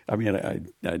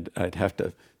 I'd have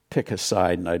to pick a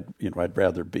side, and I'd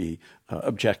rather be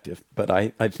objective. But I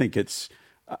think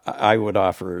I would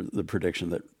offer the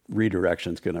prediction that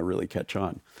redirection is going to really catch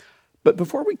on. But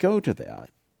before we go to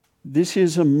that, this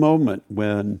is a moment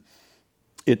when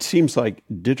it seems like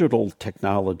digital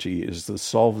technology is the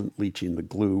solvent leaching the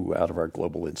glue out of our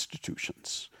global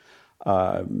institutions.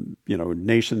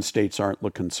 Nation states aren't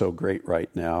looking so great right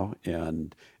now,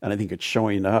 and I think it's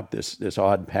showing up this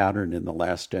odd pattern in the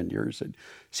last 10 years. It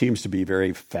seems to be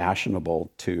very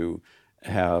fashionable to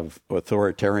have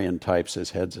authoritarian types as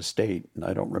heads of state, and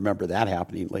I don't remember that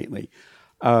happening lately.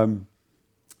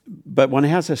 But one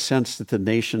has a sense that the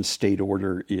nation-state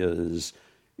order is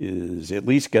at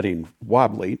least getting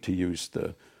wobbly, to use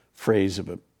the phrase of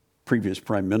a previous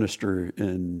prime minister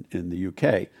in the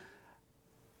UK.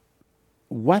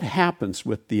 What happens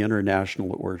with the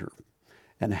international order,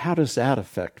 and how does that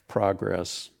affect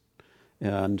progress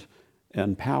and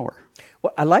power?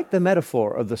 Well, I like the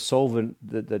metaphor of the solvent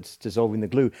that's dissolving the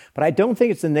glue, but I don't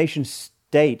think it's the nation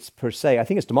states per se. I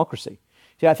think it's democracy.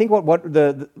 See, I think what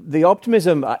the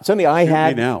optimism certainly I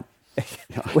had now.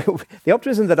 The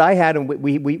optimism that I had and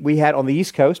we had on the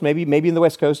East Coast, maybe in the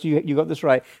West Coast, you got this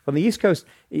right. On the East Coast,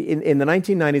 in the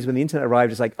 1990s when the internet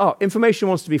arrived, it's like, information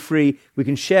wants to be free. We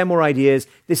can share more ideas.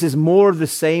 This is more of the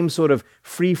same sort of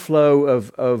free flow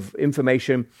of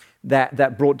information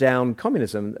that brought down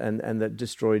communism and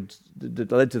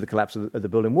that led to the collapse of the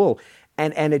Berlin Wall.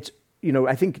 And it's,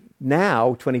 I think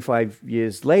now, 25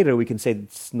 years later, we can say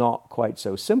it's not quite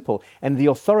so simple. And the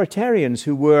authoritarians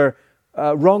who were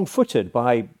wrong-footed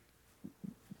by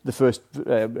the first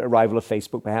arrival of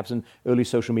Facebook, perhaps, and early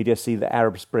social media, see the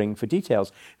Arab Spring for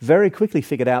details, very quickly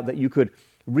figured out that you could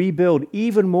rebuild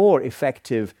even more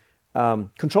effective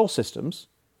control systems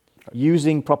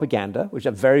using propaganda, which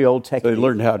are very old technique. They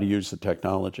learned how to use the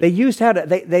technology. They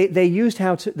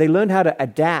learned how to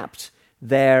adapt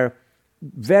their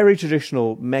very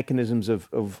traditional mechanisms of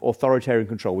authoritarian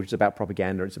control, which is about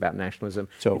propaganda, it's about nationalism,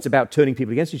 it's about turning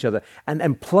people against each other,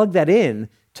 and plug that in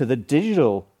to the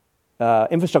digital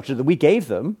infrastructure that we gave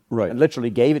them, and literally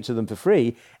gave it to them for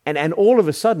free, and all of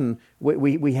a sudden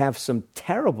we have some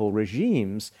terrible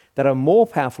regimes that are more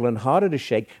powerful and harder to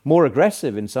shake, more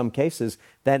aggressive in some cases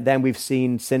than we've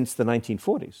seen since the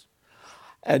 1940s.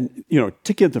 And,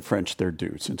 to give the French their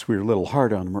due, since we were a little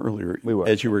hard on them earlier,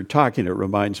 as you were talking, it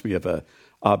reminds me of an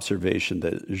observation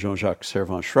that Jean-Jacques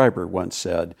Servan-Schreiber once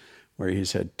said, where he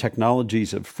said,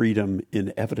 technologies of freedom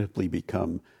inevitably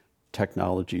become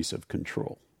technologies of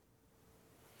control.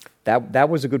 That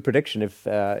was a good prediction.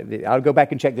 I'll go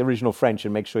back and check the original French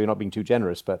and make sure you're not being too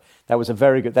generous, but that's a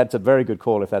very good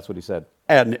call if that's what he said.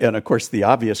 And of course, the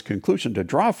obvious conclusion to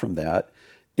draw from that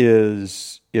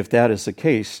is, if that is the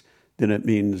case, then it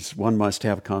means one must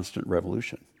have constant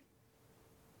revolution.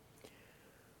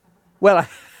 Well,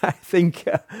 I think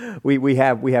we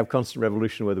have constant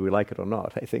revolution whether we like it or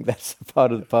not. I think that's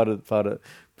part of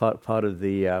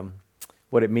the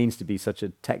what it means to be such a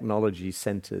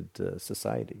technology-centered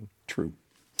society. True.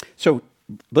 So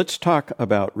let's talk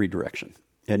about redirection.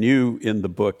 And you, in the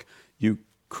book, you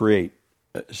create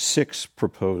 6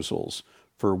 proposals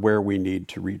for where we need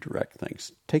to redirect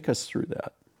things. Take us through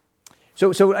that. So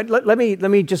let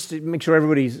me just make sure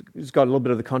everybody's got a little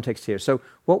bit of the context here. So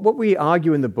what we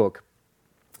argue in the book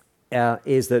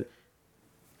is that,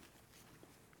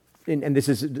 and this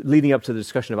is leading up to the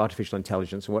discussion of artificial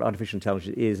intelligence and what artificial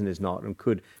intelligence is and is not, and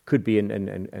could be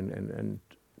and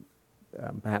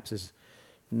perhaps is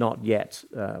not yet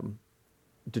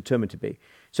determined to be.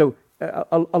 So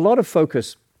a lot of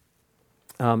focus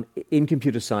in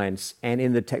computer science and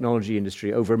in the technology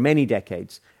industry over many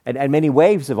decades, and many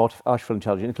waves of artificial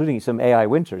intelligence, including some AI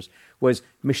winters, was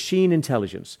machine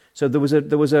intelligence. So there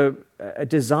was a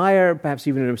desire, perhaps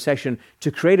even an obsession,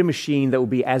 to create a machine that would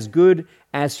be as good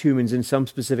as humans in some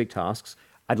specific tasks.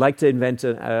 I'd like to invent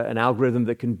an algorithm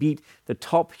that can beat the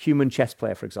top human chess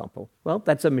player, for example. Well,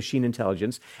 that's a machine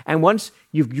intelligence. And once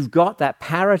you've got that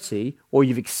parity, or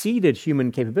you've exceeded human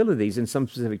capabilities in some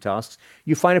specific tasks,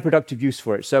 you find a productive use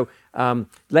for it. So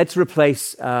let's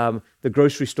replace the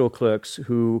grocery store clerks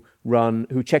who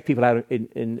check people out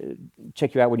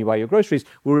check you out when you buy your groceries.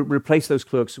 We'll replace those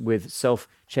clerks with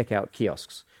self-checkout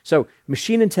kiosks. So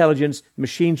machine intelligence,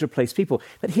 machines replace people.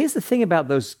 But here's the thing about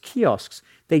those kiosks.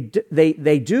 They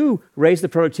do raise the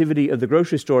productivity of the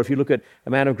grocery store if you look at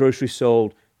amount of groceries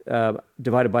sold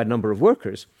divided by number of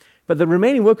workers. But the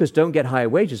remaining workers don't get higher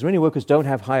wages. The remaining workers don't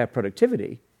have higher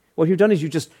productivity. What you've done is you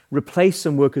just replace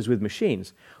some workers with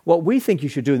machines. What we think you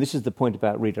should do, and this is the point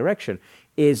about redirection,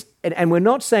 is, and we're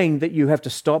not saying that you have to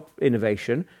stop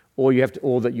innovation or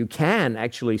that you can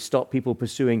actually stop people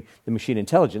pursuing the machine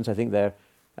intelligence. I think they're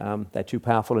too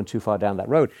powerful and too far down that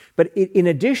road. But in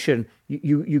addition,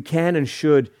 you can and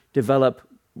should develop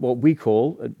what we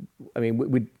call,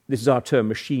 this is our term,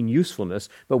 machine usefulness,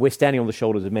 but we're standing on the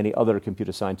shoulders of many other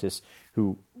computer scientists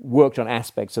who worked on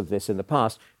aspects of this in the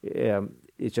past.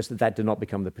 It's just that did not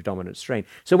become the predominant strain.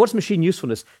 So what's machine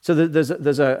usefulness? So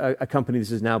there's a company, this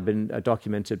has now been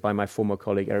documented by my former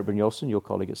colleague, Eric Brynjolfsson, your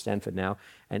colleague at Stanford now,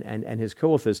 and his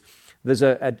co-authors. There's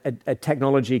a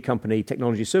technology company,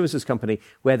 technology services company,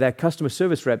 where their customer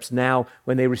service reps now,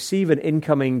 when they receive an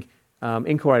incoming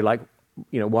inquiry like,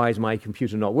 why is my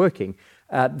computer not working?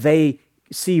 They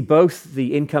see both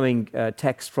the incoming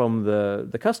text from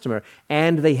the customer,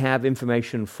 and they have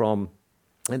information from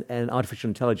an artificial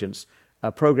intelligence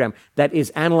program that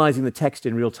is analyzing the text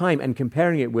in real time and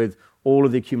comparing it with all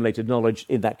of the accumulated knowledge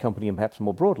in that company and perhaps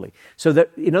more broadly. So that,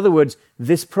 in other words,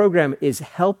 this program is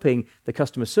helping the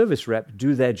customer service rep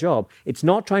do their job. It's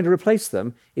not trying to replace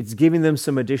them. It's giving them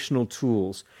some additional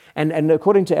tools. And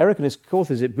according to Eric and his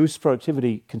co-authors, it boosts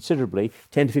productivity considerably,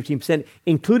 10 to 15%,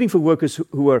 including for workers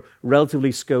who are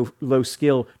relatively low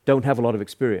skill, don't have a lot of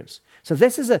experience. So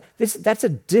that's a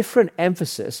different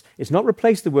emphasis. It's not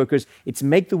replace the workers. It's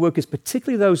make the workers,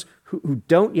 particularly those who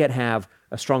don't yet have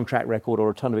a strong track record or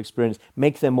a ton of experience,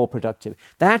 make them more productive.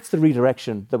 That's the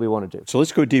redirection that we want to do. So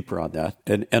let's go deeper on that.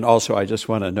 And also, I just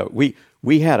want to note,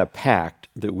 we had a pact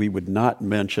that we would not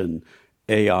mention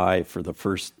AI for the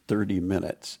first 30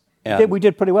 minutes. And we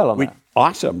did pretty well on that.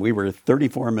 Awesome. We were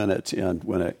 34 minutes in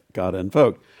when it got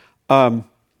invoked. And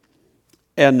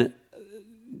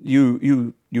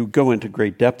you go into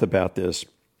great depth about this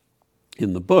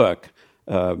in the book,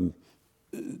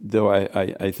 though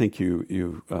I think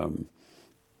you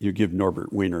give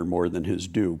Norbert Wiener more than his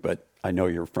due, but I know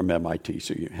you're from MIT,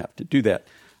 so you have to do that.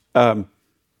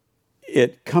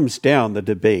 It comes down, the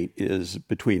debate is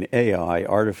between AI,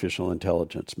 artificial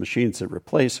intelligence, machines that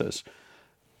replace us,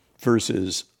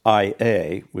 versus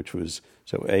IA, which was,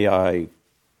 so AI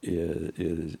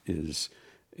is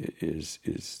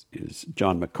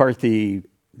John McCarthy,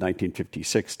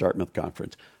 1956 Dartmouth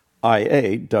Conference.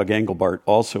 IA, Doug Engelbart,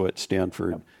 also at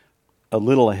Stanford, a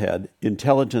little ahead,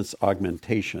 intelligence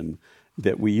augmentation,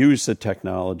 that we use the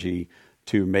technology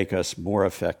to make us more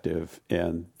effective,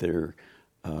 and they're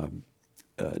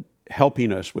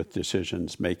helping us with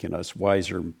decisions, making us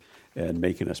wiser, and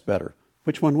making us better.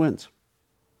 Which one wins?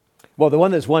 Well, the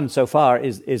one that's won so far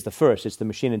is the first. It's the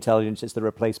machine intelligence. It's the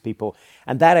replace people.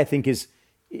 And that, I think, it's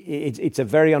a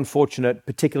very unfortunate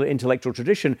particular intellectual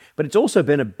tradition, but it's also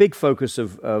been a big focus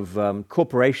of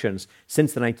corporations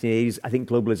since the 1980s. I think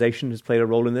globalization has played a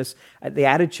role in this. The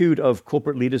attitude of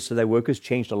corporate leaders to their workers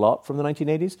changed a lot from the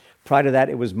 1980s. Prior to that,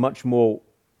 it was much more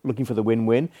looking for the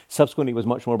win-win. Subsequently, it was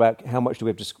much more about how much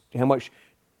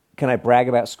can I brag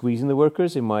about squeezing the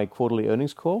workers in my quarterly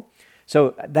earnings call.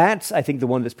 So that's, I think, the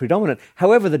one that's predominant.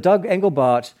 However, the Doug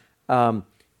Engelbart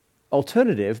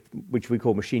alternative, which we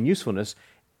call machine usefulness,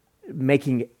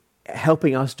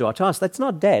 helping us do our tasks, that's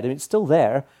not dead. I mean, it's still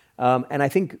there. And I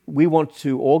think we want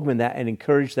to augment that and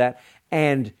encourage that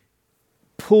and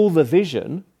pull the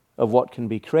vision of what can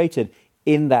be created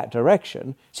in that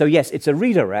direction. So yes, it's a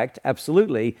redirect,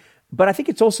 absolutely. But I think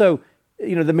it's also,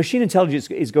 the machine intelligence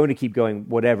is going to keep going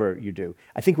whatever you do.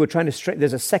 I think we're trying to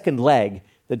there's a second leg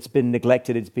that's been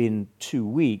neglected, it's been too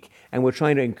weak, and we're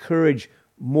trying to encourage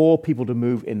more people to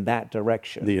move in that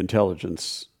direction. The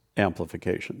intelligence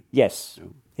amplification. Yes. Yeah.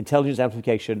 Intelligence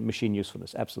amplification, machine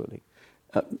usefulness, absolutely.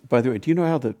 By the way, do you know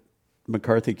how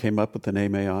McCarthy came up with the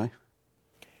name AI?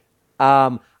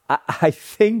 I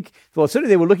think, well, certainly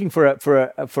they were looking for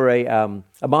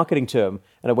a marketing term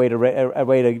and a way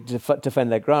to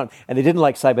defend their grant, and they didn't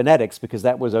like cybernetics because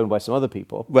that was owned by some other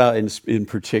people. Well, in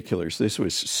particular, so this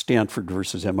was Stanford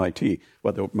versus MIT.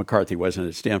 Well, McCarthy wasn't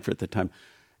at Stanford at the time.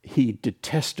 He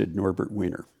detested Norbert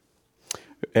Wiener,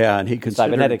 and he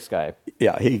considered cybernetics guy.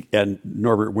 Yeah, and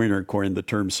Norbert Wiener coined the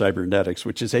term cybernetics,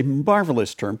 which is a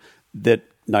marvelous term that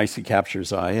nicely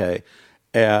captures IA.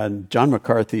 And John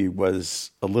McCarthy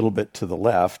was a little bit to the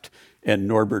left, and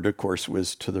Norbert, of course,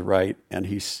 was to the right. And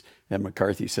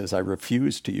McCarthy says, "I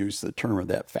refuse to use the term of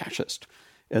that fascist."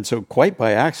 And so, quite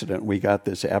by accident, we got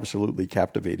this absolutely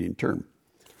captivating term.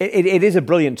 It is a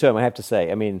brilliant term, I have to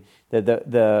say. I mean,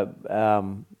 the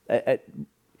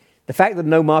fact that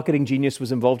no marketing genius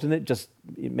was involved in it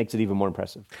it makes it even more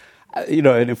impressive.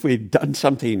 And if we'd done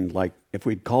something like, if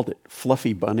we'd called it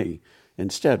Fluffy Bunny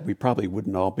instead, we probably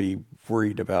wouldn't all be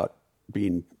worried about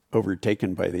being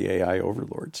overtaken by the AI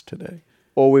overlords today.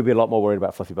 Or we'd be a lot more worried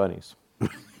about fluffy bunnies.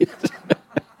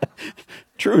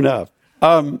 True enough.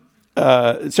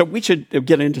 So we should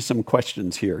get into some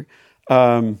questions here.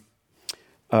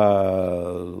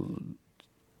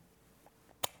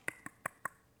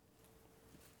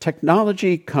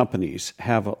 Technology companies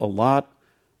have a lot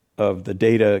of the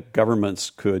data governments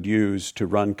could use to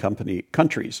run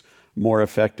countries more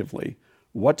effectively.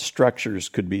 What structures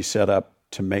could be set up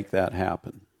to make that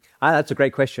happen? That's a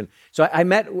great question. So I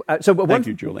met. Thank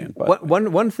you, Julian.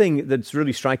 One thing that's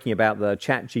really striking about the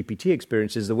ChatGPT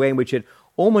experience is the way in which it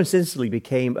almost instantly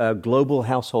became a global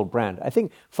household brand. I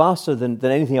think faster than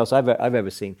anything else I've ever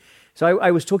seen. So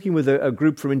I was talking with a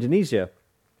group from Indonesia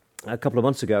a couple of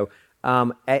months ago.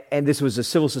 And this was a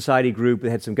civil society group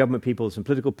that had some government people, some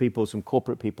political people, some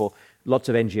corporate people, lots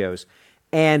of NGOs.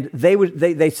 And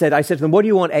I said to them, what do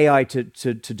you want AI to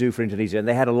do for Indonesia? And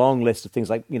they had a long list of things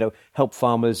like, help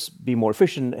farmers be more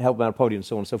efficient, help them out of poverty, and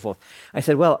so on and so forth. I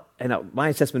said, well, my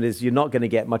assessment is you're not going to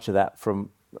get much of that from,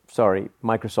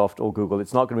 Microsoft or Google.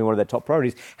 It's not going to be one of their top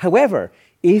priorities. However,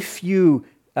 if you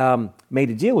made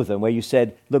a deal with them where you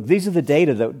said, look, these are the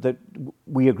data that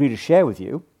we agree to share with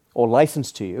you or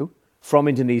license to you from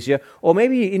Indonesia, or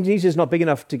maybe Indonesia is not big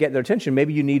enough to get their attention.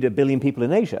 Maybe you need 1 billion people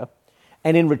in Asia.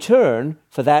 And in return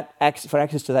for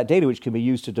access to that data, which can be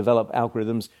used to develop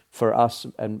algorithms for us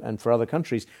and for other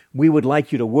countries, we would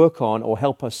like you to work on or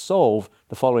help us solve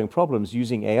the following problems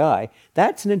using AI.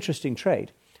 That's an interesting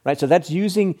trade, right? So that's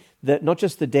using not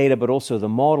just the data, but also the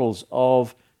models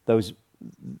of the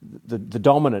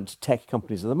dominant tech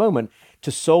companies at the moment to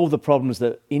solve the problems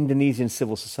that Indonesian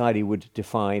civil society would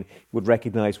define, would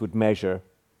recognize, would measure.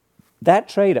 That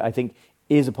trade, I think,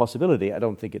 is a possibility. I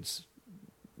don't think it's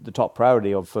the top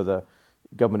priority for the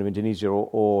government of Indonesia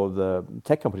or the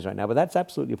tech companies right now, but that's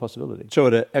absolutely a possibility. So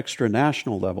at an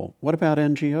extra-national level, what about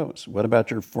NGOs? What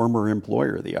about your former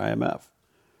employer, the IMF?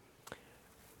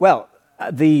 Well,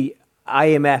 the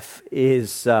IMF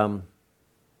is an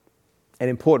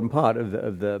important part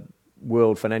of the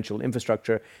world financial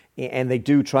infrastructure, and they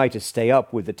do try to stay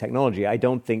up with the technology. I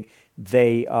don't think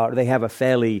they have a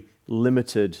fairly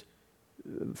limited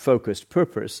focused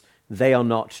purpose. They are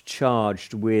not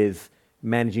charged with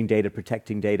managing data,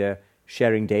 protecting data,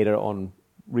 sharing data on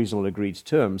reasonable agreed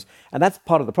terms. And that's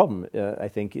part of the problem, I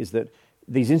think, is that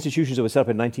these institutions that were set up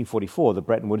in 1944, the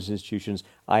Bretton Woods institutions,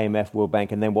 IMF, World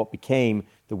Bank, and then what became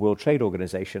the World Trade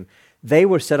Organization, they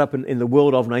were set up in the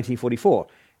world of 1944.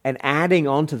 And adding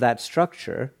onto that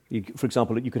structure, for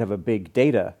example, you could have a big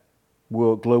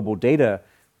global data,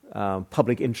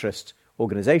 public interest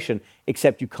organization,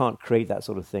 except you can't create that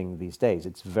sort of thing these days.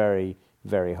 It's very,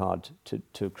 very hard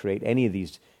to create any of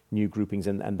these new groupings,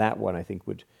 and that one, I think,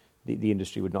 the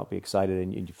industry would not be excited,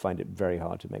 and you'd find it very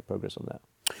hard to make progress on that.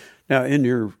 Now, in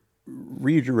your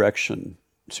redirection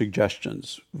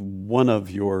suggestions, one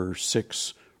of your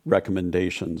 6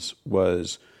 recommendations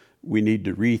was we need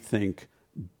to rethink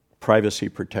privacy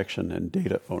protection and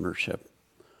data ownership.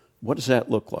 What does that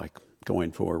look like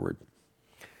going forward?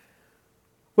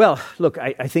 Well, look,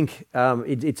 I think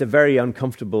it's a very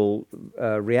uncomfortable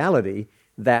reality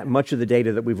that much of the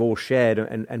data that we've all shared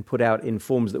and put out in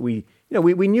forms that we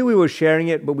knew we were sharing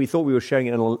it, but we thought we were sharing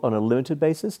it on a limited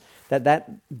basis,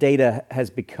 that data has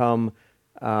become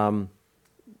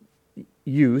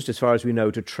used, as far as we know,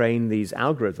 to train these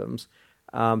algorithms.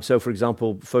 So, for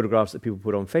example, photographs that people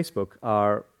put on Facebook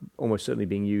are almost certainly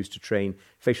being used to train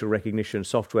facial recognition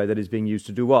software that is being used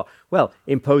to do what? Well,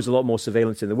 impose a lot more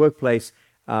surveillance in the workplace,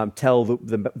 tell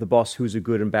the boss who's a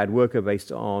good and bad worker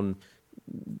based on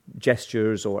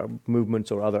gestures or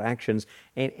movements or other actions,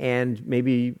 and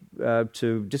maybe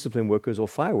to discipline workers or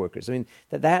fire workers. I mean,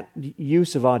 that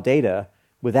use of our data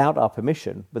without our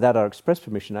permission, without our express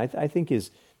permission, I think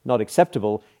is not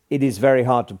acceptable. It is very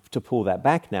hard to pull that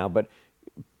back now, but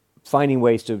finding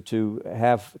ways to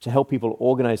help people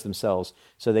organize themselves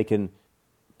so they can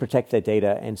protect their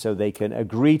data and so they can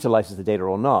agree to license the data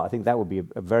or not, I think that would be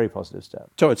a very positive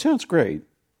step. So it sounds great.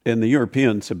 And the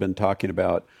Europeans have been talking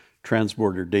about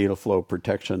transborder data flow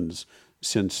protections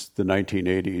since the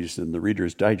 1980s in the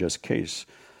Reader's Digest case.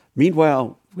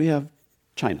 Meanwhile, we have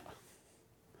China.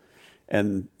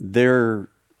 And their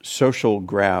social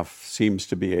graph seems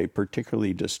to be a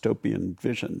particularly dystopian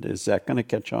vision. Is that going to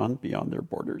catch on beyond their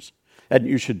borders? And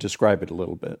you should describe it a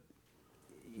little bit.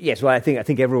 Yes, well, I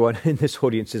think everyone in this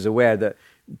audience is aware that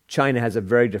China has a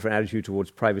very different attitude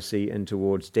towards privacy and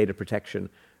towards data protection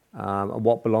and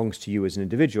what belongs to you as an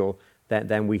individual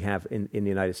than we have in the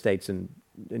United States. And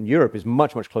Europe is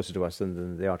much, much closer to us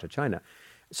than they are to China.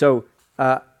 So,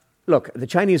 look, the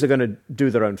Chinese are going to do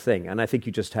their own thing, and I think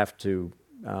you just have to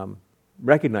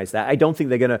recognize that. I don't think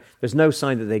there's no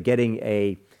sign that they're getting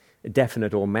a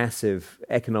definite or massive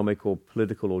economic or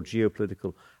political or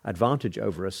geopolitical advantage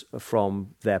over us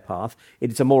from their path.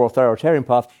 It's a more authoritarian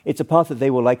path. It's a path that they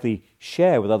will likely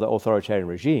share with other authoritarian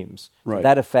regimes. Right.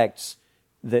 That affects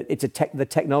the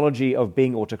technology of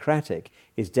being autocratic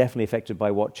is definitely affected by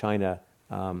what China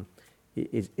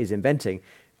is inventing.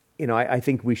 I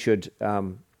think we should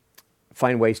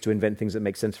find ways to invent things that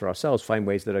make sense for ourselves, find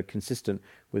ways that are consistent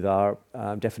with our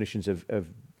definitions of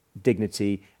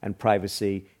dignity and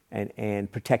privacy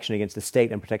and protection against the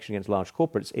state and protection against large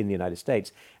corporates in the United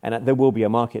States. And there will be a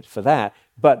market for that.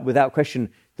 But without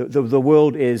question, the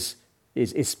world is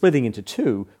splitting into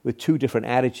two with two different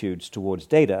attitudes towards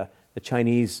data, the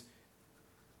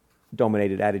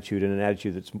Chinese-dominated attitude and an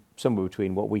attitude that's somewhere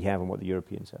between what we have and what the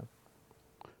Europeans have.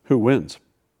 Who wins?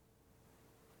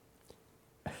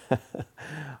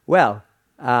 Well,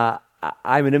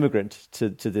 I'm an immigrant to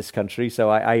this country, so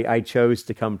I chose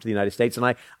to come to the United States,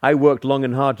 and I worked long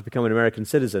and hard to become an American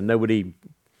citizen. Nobody...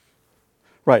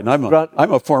 Right, and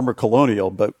I'm a former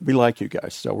colonial, but we like you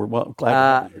guys, so we're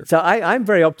glad to be here. So I'm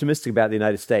very optimistic about the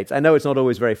United States. I know it's not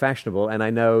always very fashionable, and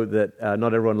I know that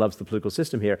not everyone loves the political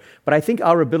system here, but I think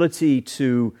our ability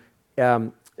to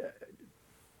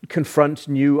confront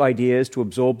new ideas, to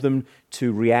absorb them,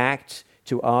 to react,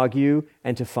 to argue,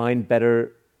 and to find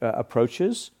better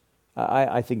approaches.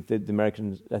 I think that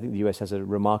the US has a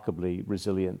remarkably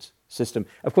resilient system.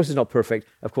 Of course, it's not perfect.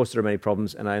 Of course, there are many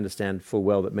problems, and I understand full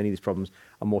well that many of these problems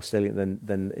are more salient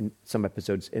than in some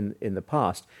episodes in the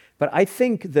past. But I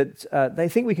think that I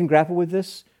think we can grapple with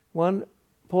this one,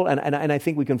 Paul, and I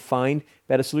think we can find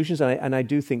better solutions, and I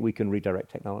do think we can redirect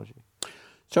technology.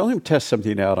 So let me test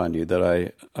something out on you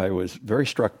that I was very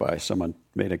struck by. Someone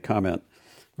made a comment.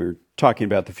 We were talking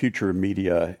about the future of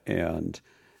media and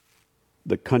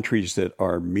the countries that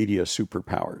are media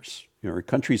superpowers,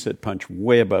 countries that punch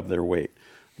way above their weight,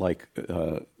 like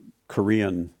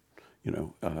Korean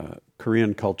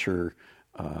culture,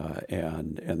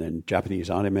 and then Japanese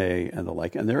anime and the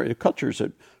like. And there are cultures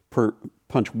that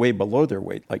punch way below their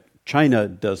weight. Like China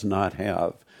does not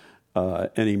have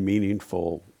any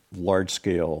meaningful,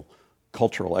 large-scale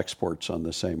cultural exports on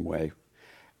the same way.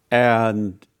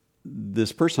 And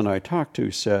this person I talked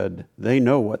to said they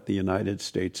know what the United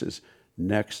States'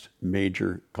 next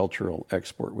major cultural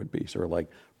export would be, sort of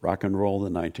like rock and roll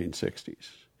in the 1960s. You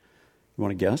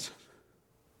want to guess?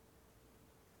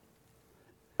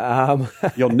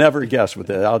 You'll never guess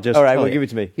with it. I'll just all right, tell well, you. give it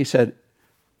to me. He said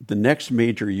the next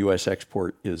major U.S.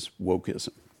 export is wokeism.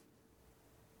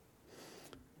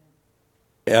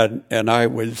 And I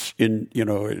was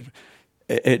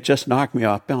it just knocked me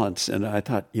off balance. And I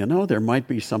thought, there might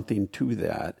be something to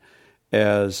that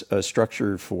as a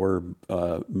structure for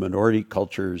minority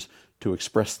cultures to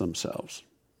express themselves.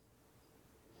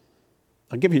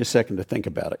 I'll give you a second to think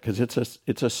about it, because it's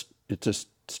a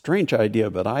strange idea,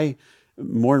 but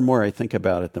more and more I think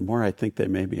about it, the more I think they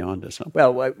may be onto something.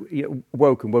 Well,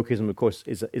 woke and wokeism, of course,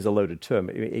 is a loaded term.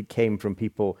 It came from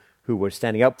people who were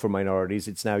standing up for minorities.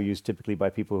 It's now used typically by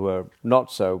people who are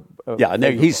not so. Yeah, and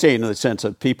he's saying in the sense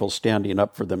of people standing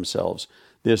up for themselves,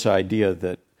 this idea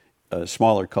that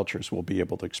smaller cultures will be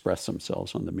able to express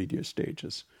themselves on the media stage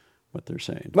is what they're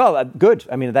saying. Well, good.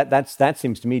 I mean, that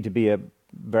seems to me to be a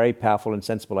very powerful and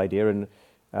sensible idea, and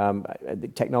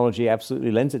technology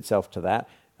absolutely lends itself to that,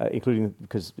 including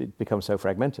because it becomes so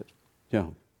fragmented. Yeah.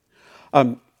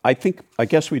 I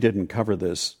guess we didn't cover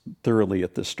this thoroughly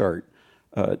at the start.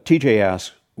 TJ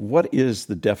asks, what is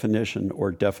the definition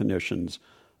or definitions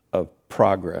of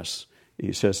progress?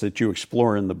 He says that you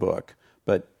explore in the book,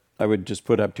 but I would just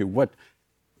put up to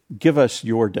give us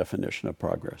your definition of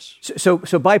progress. So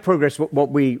by progress,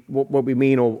 what we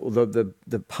mean, or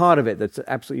the part of it that's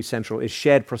absolutely central, is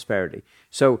shared prosperity.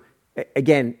 So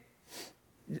again,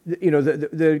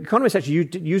 the economists actually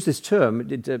use this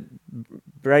term. It's a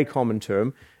very common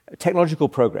term, technological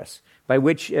progress, by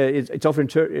which it's often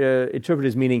interpreted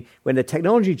as meaning when the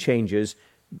technology changes,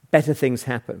 better things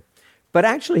happen. But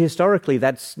actually, historically,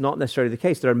 that's not necessarily the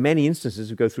case. There are many instances,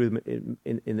 we go through them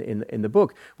in the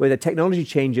book, where the technology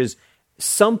changes.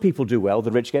 Some people do well,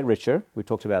 the rich get richer, we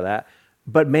talked about that,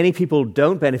 but many people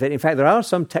don't benefit. In fact, there are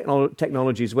some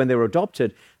technologies, when they were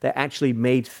adopted, that actually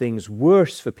made things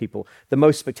worse for people. The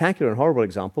most spectacular and horrible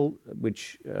example,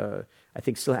 which I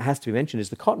think still has to be mentioned, is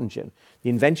the cotton gin. The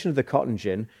invention of the cotton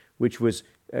gin, which was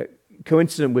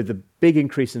coincident with the big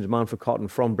increase in demand for cotton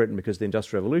from Britain because of the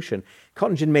Industrial Revolution,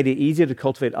 cotton gin made it easier to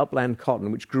cultivate upland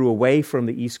cotton, which grew away from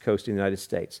the East Coast in the United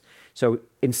States. So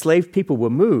enslaved people were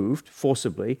moved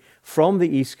forcibly from the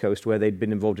East Coast, where they'd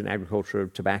been involved in agriculture,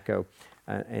 tobacco,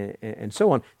 and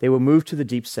so on. They were moved to the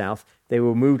Deep South. They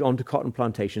were moved onto cotton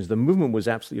plantations. The movement was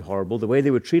absolutely horrible. The way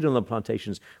they were treated on the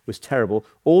plantations was terrible.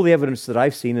 All the evidence that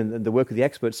I've seen and the work of the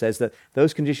experts says that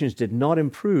those conditions did not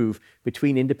improve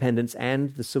between independence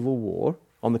and the Civil War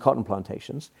on the cotton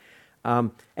plantations.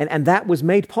 And that was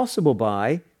made possible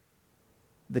by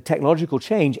the technological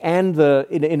change and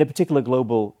in a particular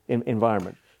global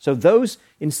environment. So those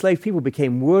enslaved people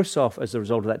became worse off as a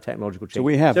result of that technological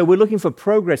change. So we're looking for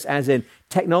progress as in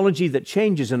technology that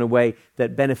changes in a way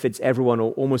that benefits everyone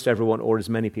or almost everyone or as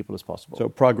many people as possible. So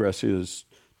progress is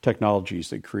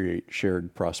technologies that create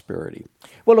shared prosperity.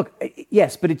 Well, look,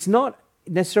 yes, but it's not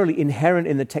necessarily inherent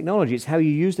in the technology. It's how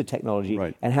you use the technology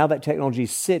and how that technology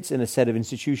sits in a set of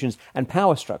institutions and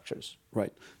power structures.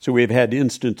 Right. So we've had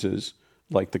instances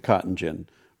like the cotton gin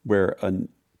where a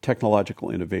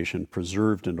technological innovation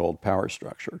preserved an old power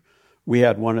structure. We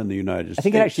had one in the United States. I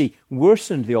think it actually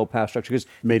worsened the old power structure because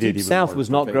the Deep South was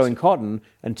not growing cotton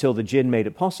until the gin made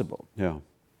it possible. Yeah.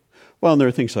 Well, and there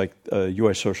are things like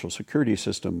U.S. Social Security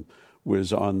system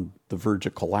was on the verge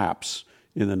of collapse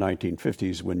in the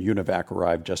 1950s when UNIVAC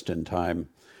arrived just in time,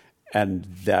 and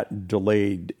that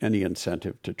delayed any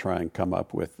incentive to try and come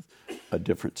up with a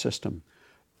different system.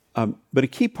 But a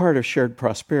key part of shared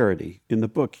prosperity, in the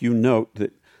book you note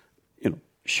that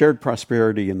shared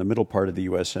prosperity in the middle part of the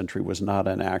U.S. century was not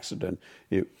an accident.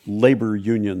 Labor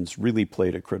unions really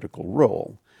played a critical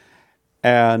role.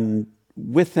 And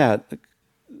with that,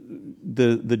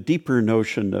 the deeper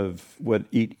notion of what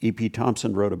E.P.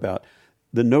 Thompson wrote about,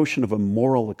 the notion of a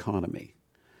moral economy.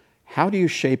 How do you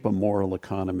shape a moral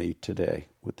economy today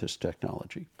with this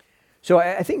technology? So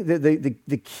I think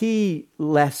the key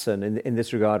lesson in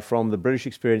this regard from the British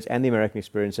experience and the American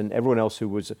experience and everyone else who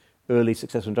was early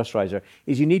successful industrializer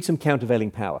is you need some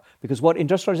countervailing power. Because what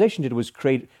industrialization did was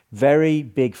create very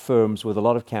big firms with a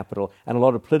lot of capital and a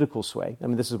lot of political sway. I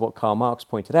mean, this is what Karl Marx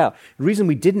pointed out. The reason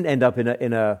we didn't end up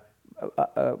the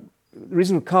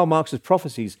reason Karl Marx's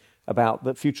prophecies about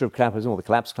the future of capitalism or the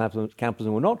collapse of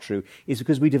capitalism were not true is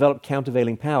because we developed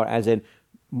countervailing power, as in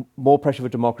more pressure for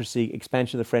democracy,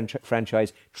 expansion of the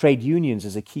franchise, trade unions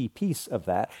is a key piece of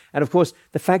that. And of course,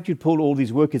 the fact you'd pulled all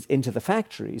these workers into the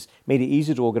factories made it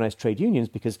easier to organize trade unions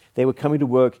because they were coming to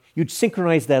work, you'd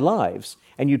synchronize their lives,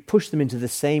 and you'd push them into the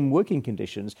same working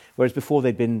conditions, whereas before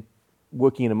they'd been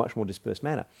working in a much more dispersed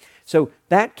manner. So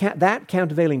that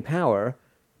countervailing power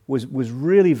was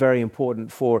really very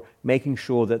important for making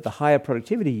sure that the higher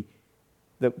productivity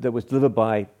that was delivered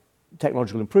by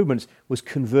technological improvements was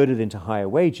converted into higher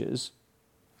wages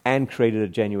and created a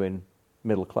genuine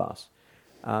middle class.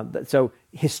 So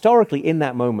historically, in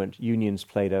that moment, unions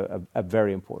played a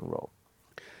very important role.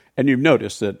 And you've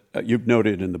noticed that, you've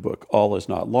noted in the book, All Is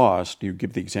Not Lost, you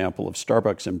give the example of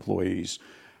Starbucks employees,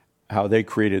 how they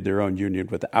created their own union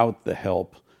without the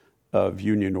help of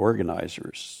union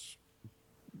organizers.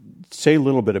 Say a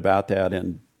little bit about that,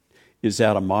 and is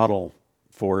that a model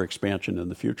for expansion in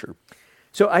the future?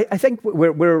 So I think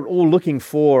we're all looking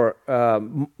for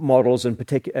models, and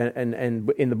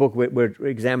in the book we're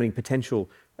examining potential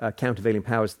countervailing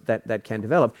powers that can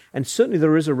develop. And certainly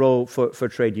there is a role for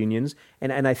trade unions,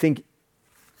 and I think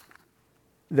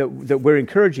that we're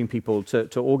encouraging people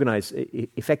to organize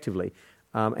effectively,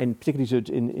 and particularly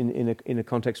in a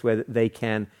context where they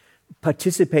can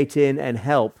participate in and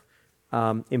help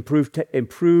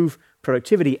improve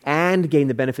productivity and gain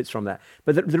the benefits from that.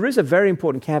 But there is a very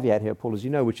important caveat here, Paul, as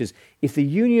you know, which is if the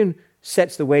union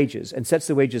sets the wages and sets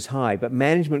the wages high, but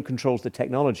management controls the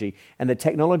technology, and the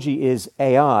technology is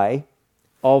AI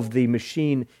of the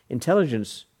machine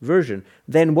intelligence version,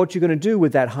 then what you're going to do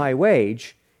with that high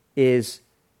wage is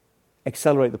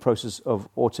accelerate the process of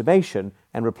automation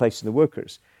and replacing the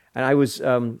workers. And I was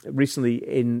recently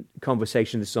in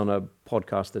conversation, this is on a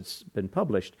podcast that's been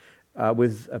published,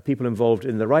 with people involved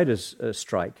in the writers'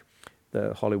 strike,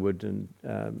 the Hollywood and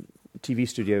TV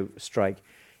studio strike.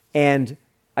 And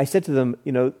I said to them,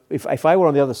 if I were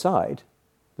on the other side,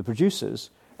 the producers,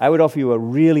 I would offer you a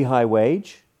really high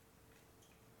wage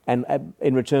and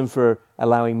in return for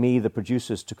allowing me, the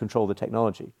producers, to control the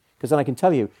technology. Because then I can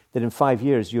tell you that in 5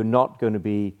 years, you're not going to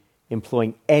be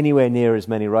employing anywhere near as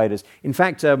many writers. In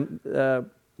fact...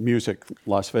 Music,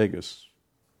 Las Vegas.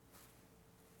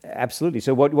 Absolutely.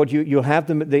 So what you'll have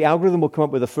the algorithm will come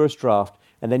up with a first draft,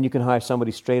 and then you can hire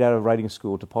somebody straight out of writing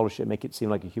school to polish it and make it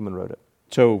seem like a human wrote it.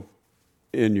 So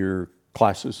in your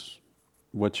classes,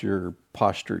 what's your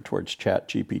posture towards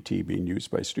ChatGPT being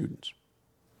used by students?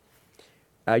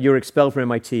 You're expelled from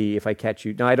MIT if I catch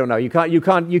you. No, I don't know. You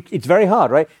can't. It's very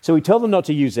hard, right? So we told them not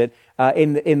to use it.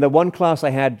 In the one class I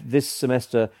had this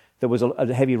semester, there was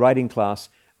a heavy writing class.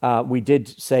 We did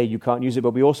say you can't use it,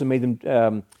 but we also made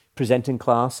them present in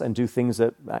class and do things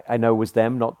that I know was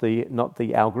them, not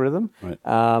the algorithm. Right.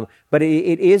 But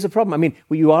it is a problem. I mean,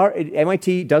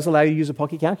 MIT does allow you to use a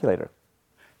pocket calculator,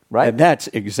 right? And that's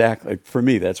exactly, for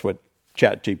me, that's what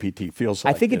ChatGPT feels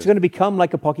like. I think it's going to become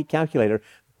like a pocket calculator.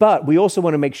 But we also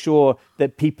want to make sure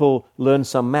that people learn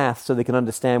some math so they can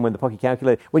understand when the pocket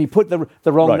calculator, when you put the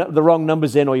wrong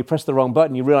numbers in or you press the wrong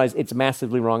button, you realize it's a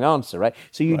massively wrong answer, right?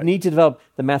 So you need to develop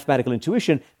the mathematical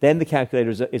intuition. Then the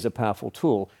calculator is a powerful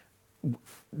tool.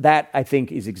 That, I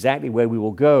think, is exactly where we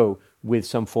will go with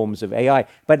some forms of AI.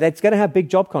 But that's going to have big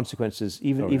job consequences,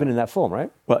 even in that form,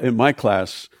 right? Well, in my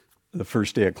class, the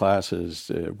first day of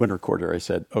classes, winter quarter, I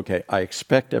said, okay, I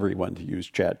expect everyone to use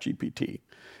ChatGPT.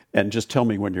 And just tell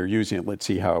me when you're using it. Let's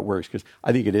see how it works. Because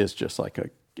I think it is just like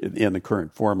in the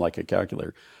current form, like a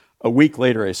calculator. A week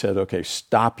later, I said, okay,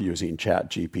 stop using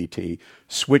ChatGPT.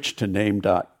 Switch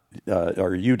to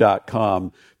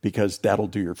u.com because that'll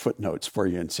do your footnotes for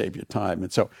you and save you time.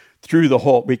 And so through the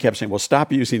whole, we kept saying, well,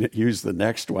 stop using it, use the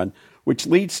next one, which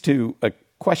leads to a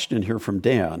question here from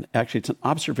Dan. Actually, it's an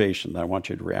observation that I want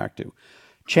you to react to.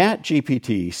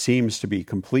 ChatGPT seems to be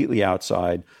completely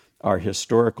outside our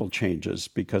historical changes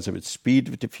because of its speed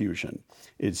of diffusion,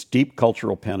 its deep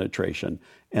cultural penetration,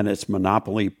 and its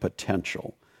monopoly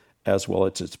potential, as well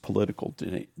as its political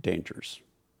dangers.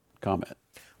 Comment.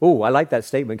 Oh, I like that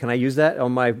statement. Can I use that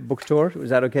on my book tour? Is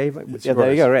that okay? Yeah,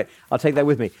 there you go. Right. I'll take that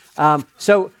with me.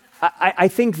 So I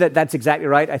think that's exactly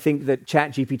right. I think that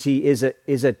ChatGPT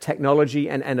is a technology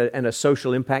and a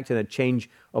social impact and a change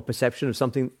of perception of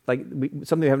something we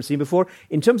haven't seen before.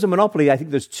 In terms of monopoly, I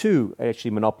think there's two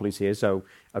actually monopolies here. So,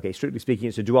 okay, strictly speaking,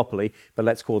 it's a duopoly, but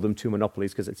let's call them two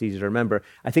monopolies because it's easier to remember.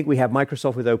 I think we have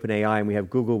Microsoft with OpenAI and we have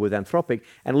Google with Anthropic,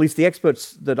 and at least the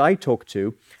experts that I talk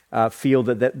to feel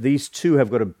that these two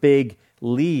have got a big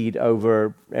lead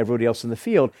over everybody else in the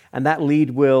field, and that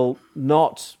lead will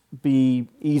not be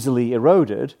easily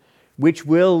eroded, which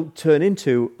will turn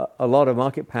into a lot of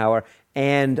market power,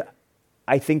 and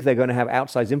I think they're going to have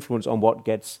outsized influence on what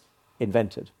gets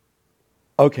invented.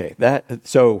 Okay,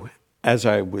 so as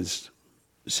I was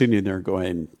sitting there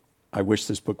going, I wish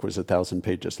this book was 1,000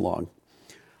 pages long,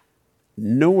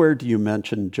 nowhere do you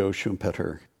mention Joe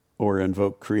Schumpeter or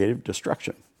invoke creative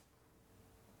destruction.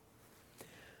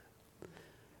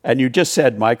 And you just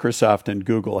said Microsoft and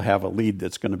Google have a lead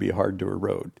that's going to be hard to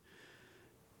erode.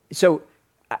 So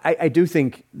I do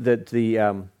think that the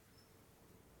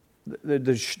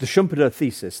Schumpeter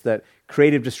thesis that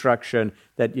creative destruction,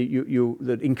 that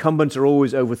that incumbents are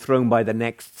always overthrown by the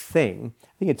next thing,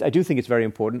 I do think it's very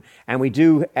important. And we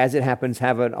do, as it happens,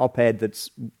 have an op-ed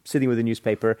that's sitting with a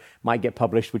newspaper, might get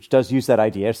published, which does use that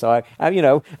idea. So I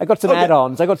got some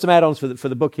add-ons. I got some add-ons for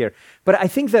the book here. But I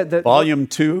think that Volume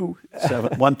 2,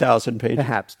 1,000 pages.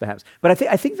 Perhaps. But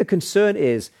I think the concern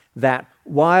is that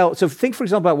so think, for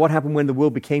example, about what happened when the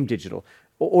world became digital.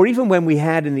 Or even when we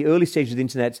had in the early stages of the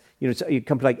internet, a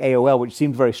company like AOL, which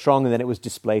seemed very strong, and then it was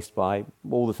displaced by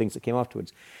all the things that came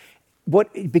afterwards.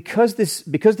 Because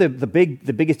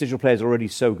the biggest digital players are already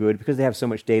so good, because they have so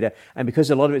much data, and because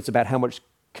a lot of it's about how much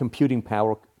computing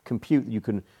power, compute you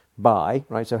can buy,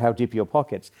 right? So how deep are your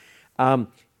pockets?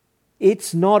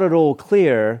 It's not at all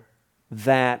clear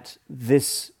that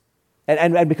this.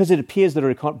 And because it appears that there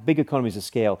are big economies of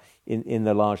scale in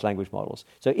the large language models.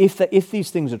 So if these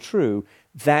things are true,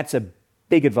 that's a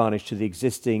big advantage to the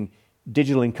existing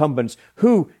digital incumbents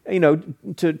who,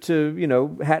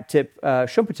 to hat tip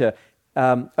Schumpeter,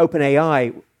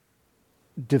 OpenAI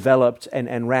developed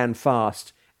and ran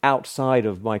fast outside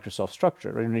of Microsoft's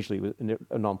structure. Initially, it was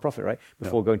a non-profit, right?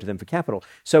 Before going to them for capital.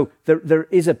 So there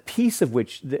is a piece of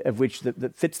which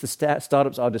that fits the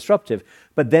startups are disruptive,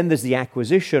 but then there's the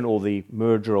acquisition or the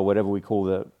merger or whatever we call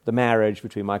the marriage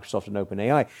between Microsoft and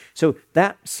OpenAI. So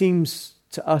that seems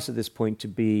to us at this point to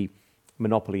be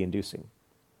monopoly-inducing.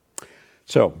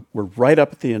 So we're right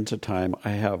up at the end of time. I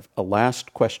have a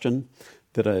last question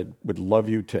that I would love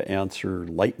you to answer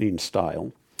lightning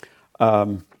style.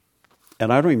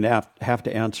 And I don't even have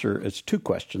to answer, it's two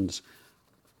questions.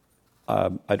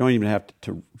 I don't even have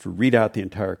to read out the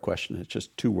entire question. It's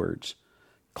just two words: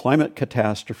 climate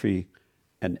catastrophe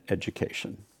and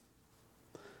education.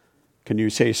 Can you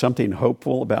say something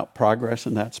hopeful about progress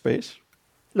in that space?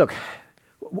 Look,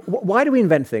 why do we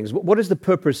invent things? What is the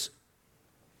purpose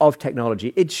of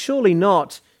technology? It's surely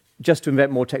not just to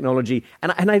invent more technology.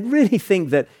 And I really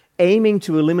think that aiming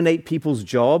to eliminate people's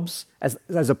jobs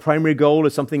as a primary goal,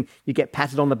 as something you get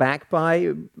patted on the back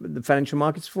by the financial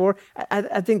markets for,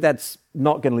 I think that's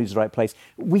not going to lead to the right place.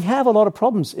 We have a lot of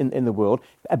problems in the world.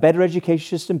 A better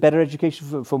education system, better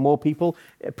education for more people,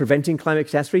 preventing climate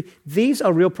catastrophe. These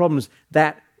are real problems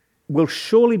that will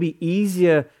surely be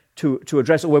easier to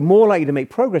address, or we're more likely to make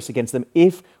progress against them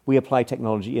if we apply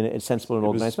technology in a sensible and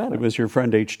organized manner. It was your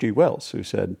friend H.G. Wells who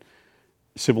said,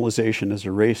 civilization is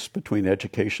a race between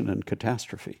education and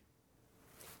catastrophe.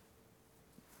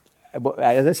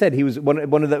 As I said, he was one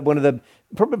of the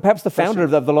perhaps the founder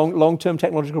of the long-term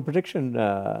technological prediction.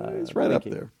 It's right up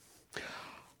there.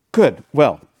 Good.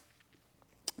 Well,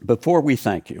 before we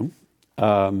thank you,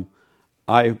 I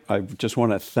just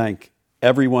want to thank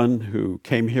everyone who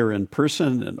came here in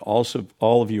person and also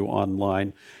all of you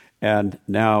online. And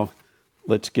now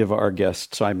let's give our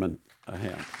guest Simon a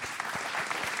hand.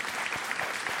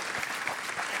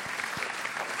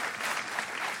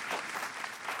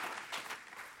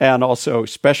 And also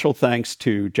special thanks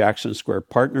to Jackson Square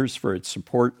Partners for its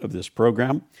support of this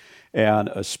program. And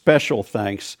a special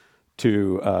thanks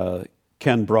to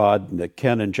Ken Broad and the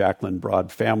Ken and Jacqueline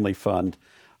Broad Family Fund.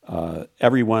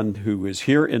 Everyone who is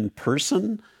here in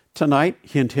person tonight,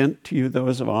 hint, hint to you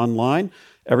those of online,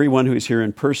 everyone who is here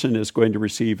in person is going to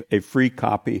receive a free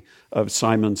copy of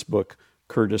Simon's book,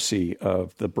 courtesy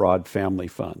of the Broad Family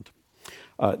Fund.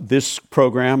 This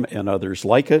program and others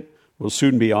like it will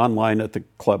soon be online at the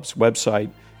club's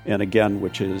website, and again,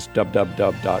 which is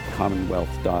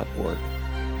www.commonwealth.org.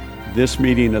 This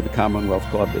meeting of the Commonwealth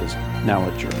Club is now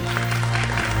adjourned.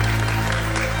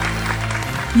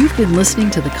 You've been listening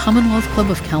to the Commonwealth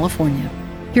Club of California.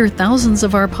 Hear thousands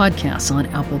of our podcasts on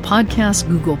Apple Podcasts,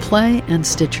 Google Play, and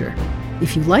Stitcher.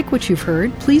 If you like what you've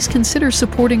heard, please consider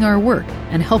supporting our work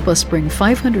and help us bring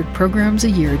 500 programs a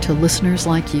year to listeners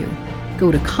like you. Go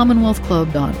to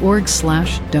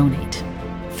commonwealthclub.org/donate.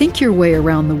 Think your way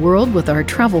around the world with our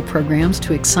travel programs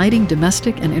to exciting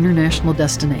domestic and international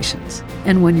destinations.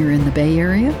 And when you're in the Bay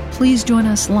Area, please join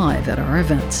us live at our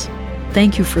events.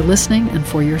 Thank you for listening and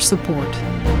for your support.